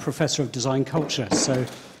Julie. I'm a professor of design culture. So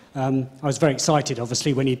I was very excited,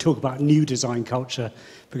 obviously, when you talk about new design culture,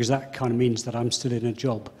 because that kind of means that I'm still in a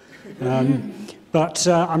job. But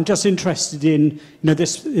I'm just interested in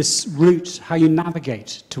this route, how you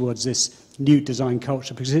navigate towards this new design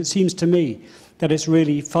culture, because it seems to me that it's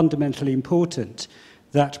really fundamentally important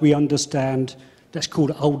that we understand, let's call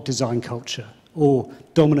it old design culture, or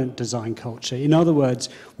dominant design culture. In other words,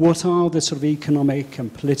 what are the sort of economic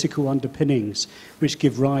and political underpinnings which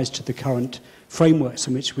give rise to the current frameworks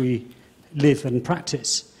in which we live and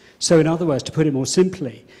practice? So in other words, to put it more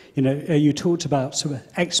simply, you talked about sort of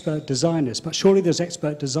expert designers, but surely those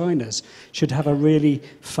expert designers should have a really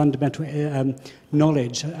fundamental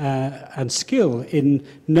knowledge and skill in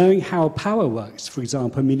knowing how power works, for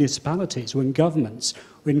example, in municipalities or in governments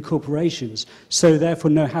or in corporations, so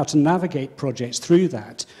therefore know how to navigate projects through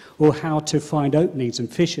that, or how to find openings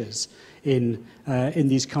and fissures in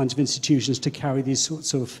these kinds of institutions to carry these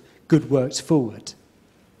sorts of good works forward.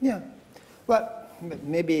 Yeah, well,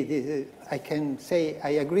 maybe I can say I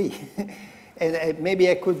agree. And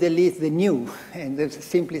maybe I could delete the new and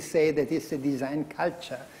simply say that it's a design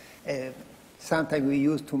culture. Sometimes we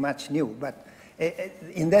use too much new, but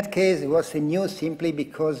in that case it was a new simply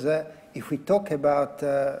because if we talk about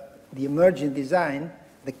the emerging design,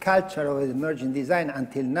 the culture of emerging design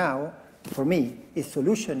until now, for me, is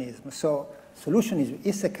solutionism. So solutionism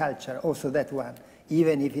is a culture, also that one,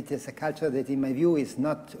 even if it is a culture that, in my view, is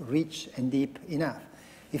not rich and deep enough.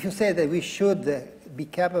 If you say that we should be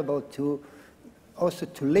capable to also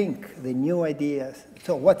to link the new ideas,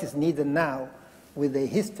 so what is needed now with the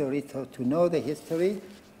history, to know the history,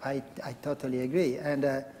 I totally agree.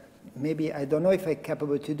 And maybe, I don't know if I'm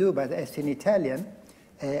capable to do, but as an Italian,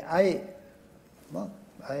 I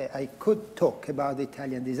could talk about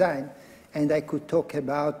Italian design, and I could talk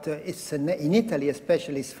about, in Italy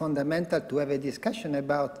especially, it's fundamental to have a discussion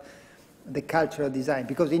about the culture of design.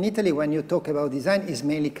 Because in Italy, when you talk about design, it's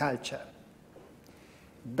mainly culture.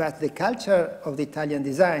 But the culture of the Italian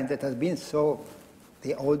design that has been so,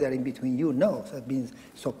 the older in between you knows, has been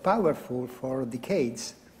so powerful for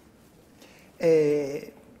decades,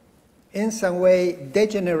 in some way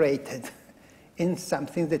degenerated in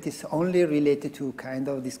something that is only related to kind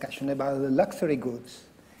of discussion about the luxury goods.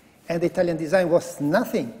 And the Italian design was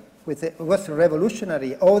nothing. It was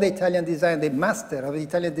revolutionary. All the Italian design, the master of the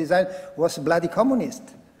Italian design was bloody communist.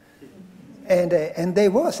 And they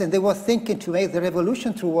were thinking to make the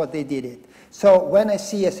revolution through what they did it. So when I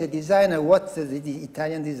see as a designer what the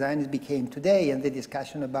Italian design became today, and the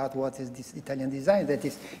discussion about what is this Italian design that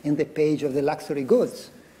is in the page of the luxury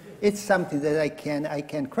goods, it's something that I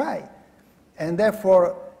can cry. And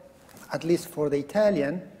therefore, at least for the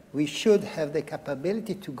Italian, we should have the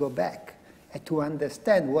capability to go back and to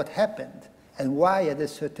understand what happened and why at a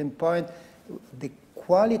certain point the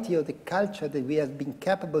quality of the culture that we have been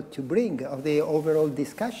capable to bring of the overall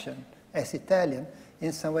discussion as Italian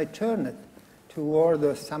in some way turned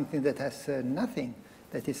toward something that has nothing,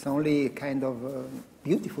 that is only kind of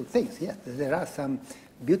beautiful things. Yes, there are some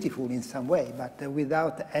beautiful in some way, but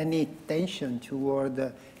without any tension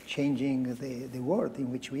toward changing the world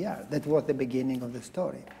in which we are. That was the beginning of the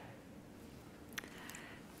story.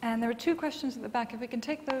 And there were two questions at the back. If we can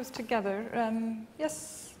take those together.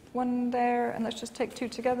 Yes, one there, and let's just take two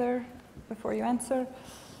together before you answer.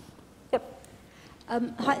 Yep.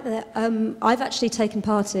 Hi there. I've actually taken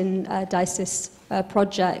part in DESIS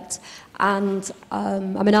project, and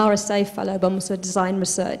I'm an RSA fellow, but I'm also a design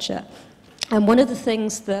researcher. And one of the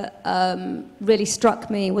things that really struck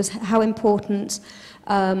me was how important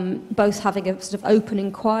both having a sort of open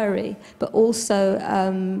inquiry, but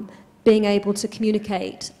also being able to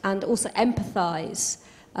communicate and also empathize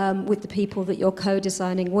with the people that you're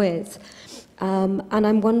co-designing with. And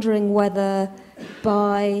I'm wondering whether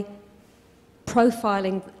by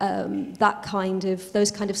profiling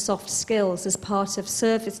those kind of soft skills as part of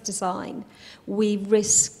service design, we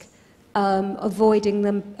risk avoiding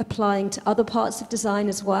them applying to other parts of design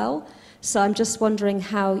as well. So I'm just wondering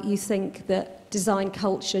how you think that design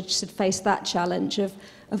culture should face that challenge of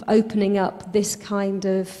opening up this kind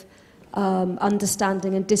of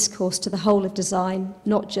understanding and discourse to the whole of design,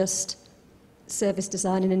 not just service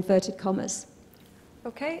design in inverted commas.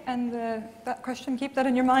 Okay, and that question, keep that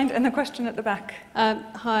in your mind, and the question at the back.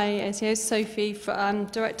 Hi, Ezio, Sophie. I'm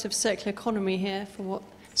Director of Circular Economy here, for what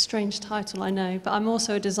strange title I know, but I'm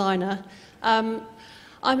also a designer. I'm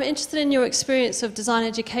interested in your experience of design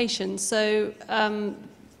education. So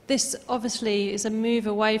this obviously is a move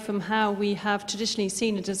away from how we have traditionally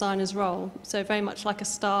seen a designer's role. So very much like a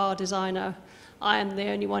star designer. I am the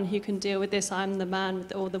only one who can deal with this. I'm the man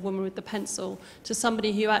with or the woman with the pencil. To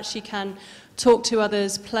somebody who actually can talk to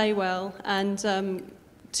others, play well, and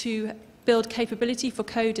to build capability for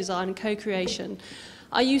co-design and co-creation.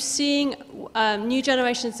 Are you seeing new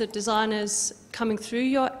generations of designers coming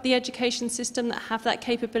through the education system that have that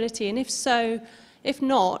capability? And if so, if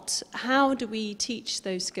not, how do we teach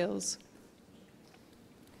those skills?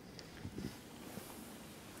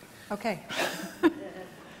 Okay.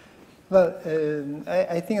 Well,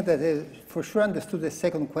 I think that for sure understood the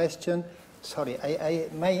second question. Sorry,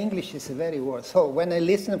 my English is very worse. So when I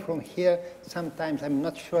listen from here, sometimes I'm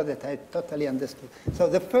not sure that I totally understood. So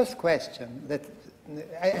the first question that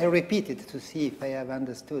I repeated to see if I have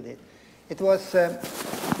understood it. It was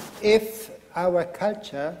if our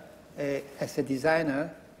culture as a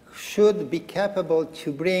designer should be capable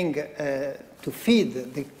to bring, to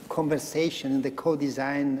feed the conversation in the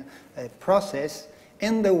co-design process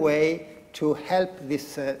in the way to help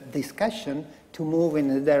this discussion to move in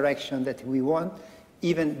the direction that we want,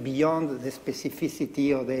 even beyond the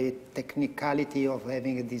specificity or the technicality of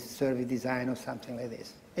having this service design or something like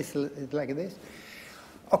this. It's like this?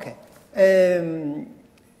 Okay.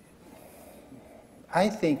 I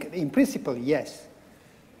think, in principle, yes.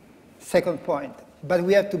 Second point, but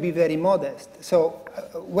we have to be very modest. So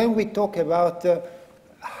when we talk about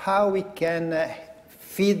how we can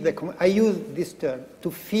feed the, I use this term,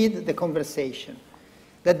 to feed the conversation.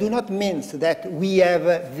 That do not mean that we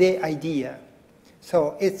have the idea.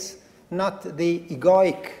 So it's not the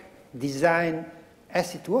egoic design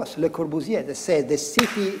as it was. Le Corbusier that said the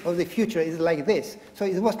city of the future is like this. So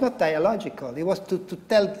it was not dialogical. It was to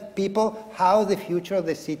tell people how the future of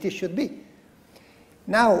the city should be.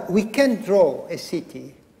 Now, we can draw a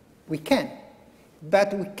city. We can.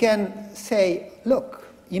 But we can say, look,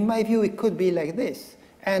 in my view, it could be like this.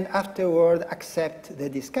 And afterward, accept the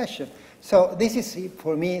discussion. So this is,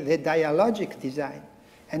 for me, the dialogic design.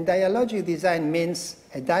 And dialogic design means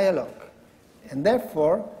a dialogue. And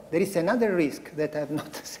therefore, there is another risk that I have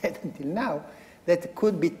not said until now that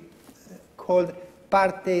could be called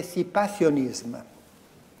participationism.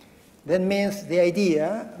 That means the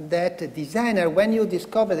idea that a designer, when you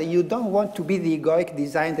discover that you don't want to be the egoic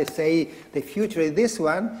design that say the future is this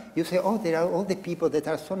one, you say, oh, there are all the people that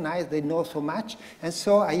are so nice, they know so much, and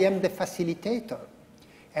so I am the facilitator.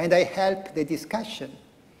 And I help the discussion.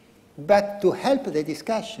 But to help the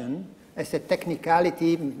discussion, as a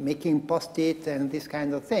technicality, making post-it and these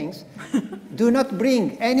kind of things, do not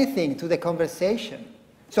bring anything to the conversation.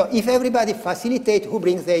 So if everybody facilitates, who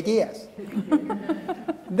brings the ideas?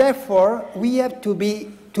 Therefore, we have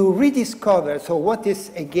to rediscover, so what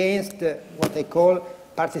is against what I call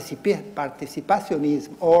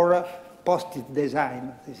participationism or post-it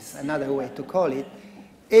design, this is another way to call it,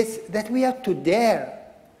 is that we have to dare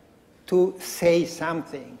to say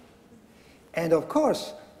something. And of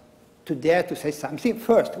course, to dare to say something,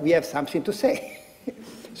 first, we have something to say.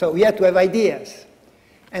 So we have to have ideas.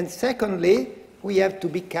 And secondly, we have to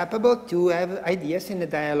be capable to have ideas in a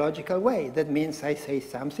dialogical way. That means I say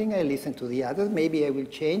something, I listen to the others, maybe I will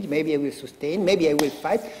change, maybe I will sustain, maybe I will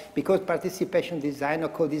fight, because participation design or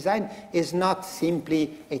co-design is not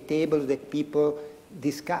simply a table that people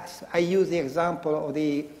discuss. I use the example of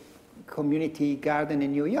the community garden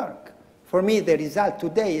in New York. For me, the result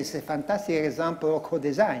today is a fantastic example of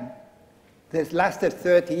co-design that lasted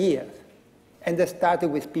 30 years, and that started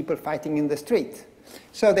with people fighting in the street.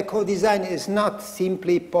 So the co-design is not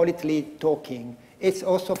simply politically talking. It's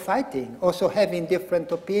also fighting, also having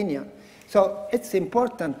different opinions. So it's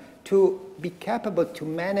important to be capable to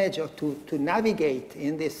manage or to navigate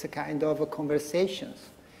in this kind of conversations.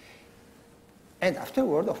 And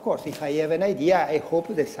afterward, of course, if I have an idea, I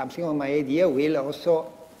hope that something of my idea will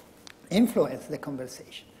also influence the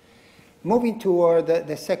conversation. Moving toward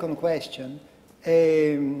the second question,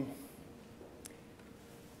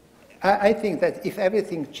 I think that if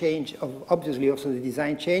everything changes, obviously also the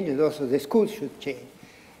design changes, also the school should change.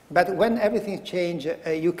 But when everything changes,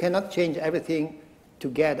 you cannot change everything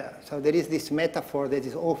together. So there is this metaphor that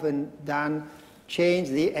is often done, change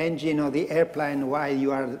the engine or the airplane while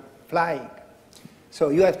you are flying. So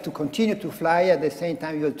you have to continue to fly, at the same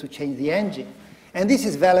time you have to change the engine. And this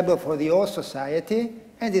is valuable for the whole society,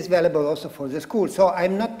 and is valuable also for the school. So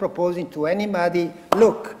I'm not proposing to anybody,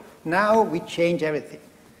 look, now we change everything.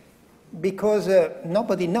 Because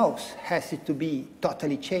nobody knows has it to be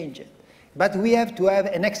totally changed. But we have to have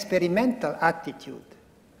an experimental attitude.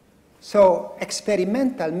 So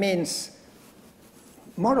experimental means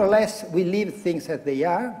more or less we leave things as they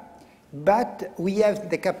are, but we have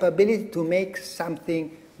the capability to make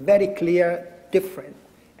something very clear, different,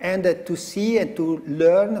 and to see and to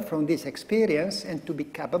learn from this experience and to be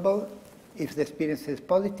capable, if the experience is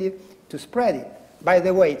positive, to spread it. By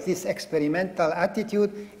the way, this experimental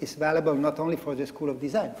attitude is valuable not only for the School of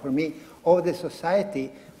Design. For me, all the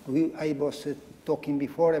society, I was talking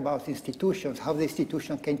before about institutions, how the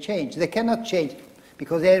institution can change. They cannot change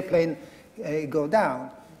because the airplane go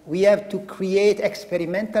down. We have to create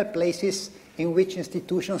experimental places in which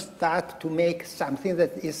institutions start to make something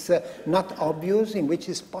that is not obvious, in which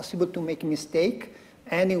it's possible to make a mistake,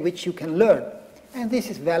 and in which you can learn. And this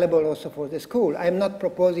is valuable also for the school. I'm not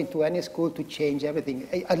proposing to any school to change everything.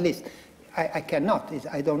 At least, I cannot.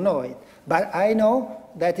 I don't know it. But I know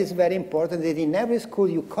that it's very important that in every school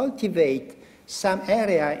you cultivate some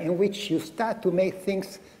area in which you start to make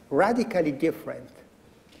things radically different,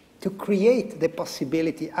 to create the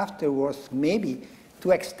possibility afterwards maybe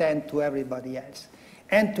to extend to everybody else.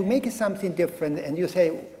 And to make it something different, and you say,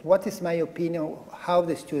 what is my opinion, how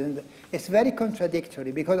the student, it's very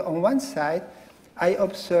contradictory, because on one side, I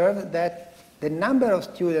observe that the number of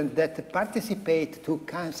students that participate to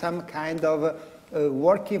some kind of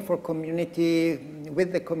working for community,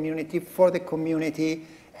 with the community, for the community,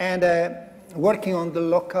 and working on the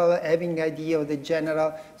local, having idea of the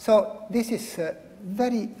general. So this is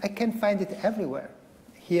I can find it everywhere.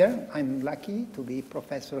 Here, I'm lucky to be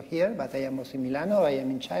professor here, but I am also in Milano, I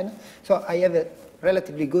am in China. So I have a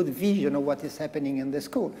relatively good vision of what is happening in the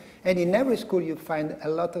school. And in every school you find a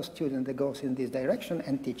lot of students that goes in this direction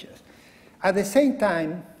and teachers. At the same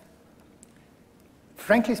time,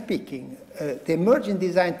 frankly speaking, the emerging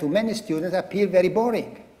design to many students appear very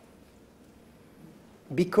boring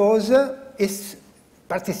because it's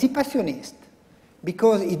participationist,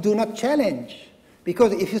 because it do not challenge.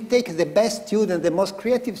 Because if you take the best student, the most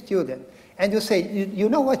creative student, and you say, you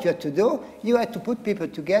know what you have to do? You have to put people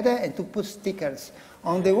together and to put stickers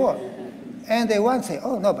on the wall. And the one say,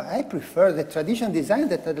 oh no, but I prefer the traditional design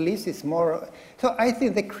that at least is more. So I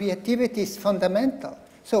think the creativity is fundamental.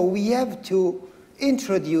 So we have to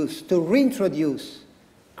reintroduce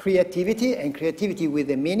creativity, and creativity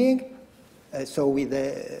with a meaning, so with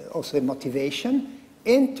also a motivation,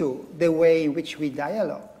 into the way in which we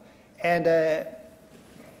dialogue. And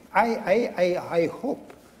I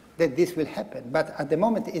hope that this will happen, but at the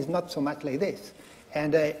moment it's not so much like this.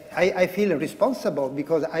 And I feel responsible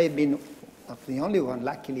because I've been, not the only one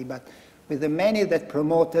luckily, but with the many that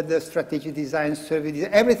promoted the strategic design, service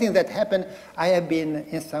design, everything that happened, I have been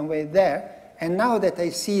in some way there. And now that I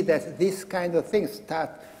see that these kind of things start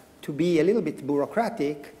to be a little bit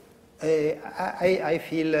bureaucratic, I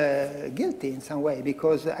feel guilty in some way,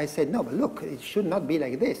 because I said, no, but look, it should not be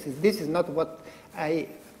like this. This is not what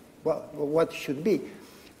what should be.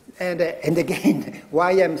 And again,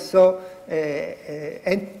 why I'm so,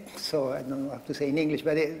 so I don't know how to say in English,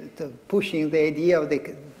 but pushing the idea of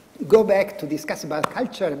go back to discuss about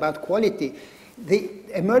culture, about quality. The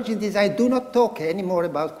emerging design do not talk anymore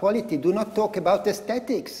about quality, do not talk about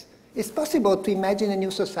aesthetics. It's possible to imagine a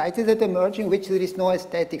new society that emerges in which there is no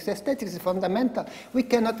aesthetics. Aesthetics is fundamental. We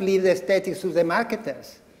cannot leave the aesthetics to the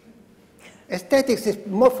marketers. Aesthetics is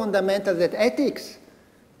more fundamental than ethics.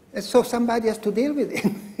 And so somebody has to deal with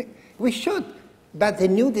it. We should. But the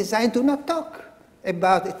new design do not talk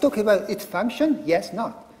about it. Talk about its function? Yes,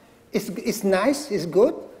 not. It's nice, it's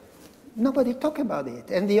good. Nobody talk about it.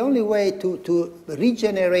 And the only way to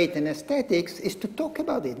regenerate an aesthetics is to talk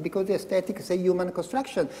about it, because the aesthetic is a human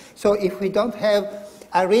construction. So if we don't have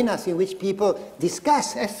arenas in which people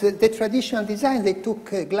discuss, as the traditional design, they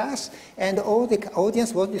took glass and all the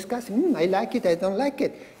audience was discussing, I like it, I don't like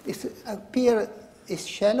it. It's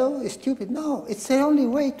shallow, it's stupid. No, it's the only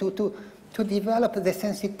way to develop the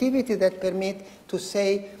sensitivity that permit to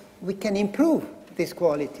say we can improve this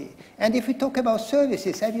quality. And if we talk about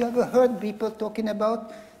services, have you ever heard people talking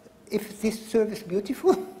about if this service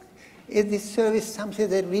beautiful? Is this service something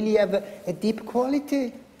that really have a deep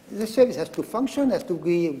quality? The service has to function, has to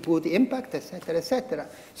be good impact, etc., etc.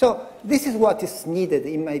 So this is what is needed,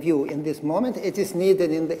 in my view, in this moment. It is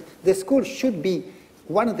needed in the school should be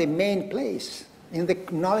one of the main places. In the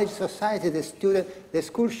knowledge society, the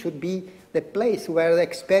school should be the place where the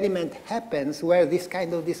experiment happens, where this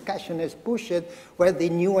kind of discussion is pushed, where the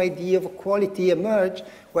new idea of quality emerge,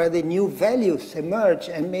 where the new values emerge,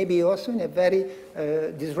 and maybe also in a very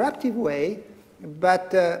disruptive way.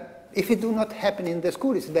 But if it do not happen in the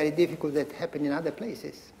school, it's very difficult that happen in other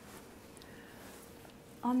places.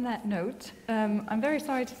 On that note, I'm very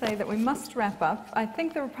sorry to say that we must wrap up. I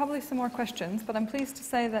think there were probably some more questions, but I'm pleased to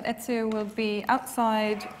say that Ezio will be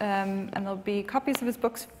outside and there'll be copies of his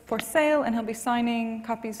books for sale, and he'll be signing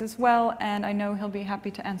copies as well, and I know he'll be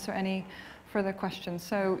happy to answer any further questions.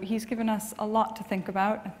 So he's given us a lot to think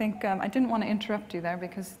about. I think I didn't want to interrupt you there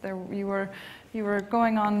because you were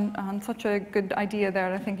going on such a good idea there,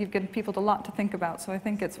 and I think you've given people a lot to think about, so I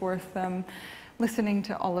think it's worth listening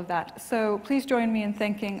to all of that. So please join me in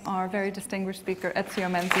thanking our very distinguished speaker, Ezio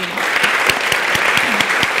Manzini.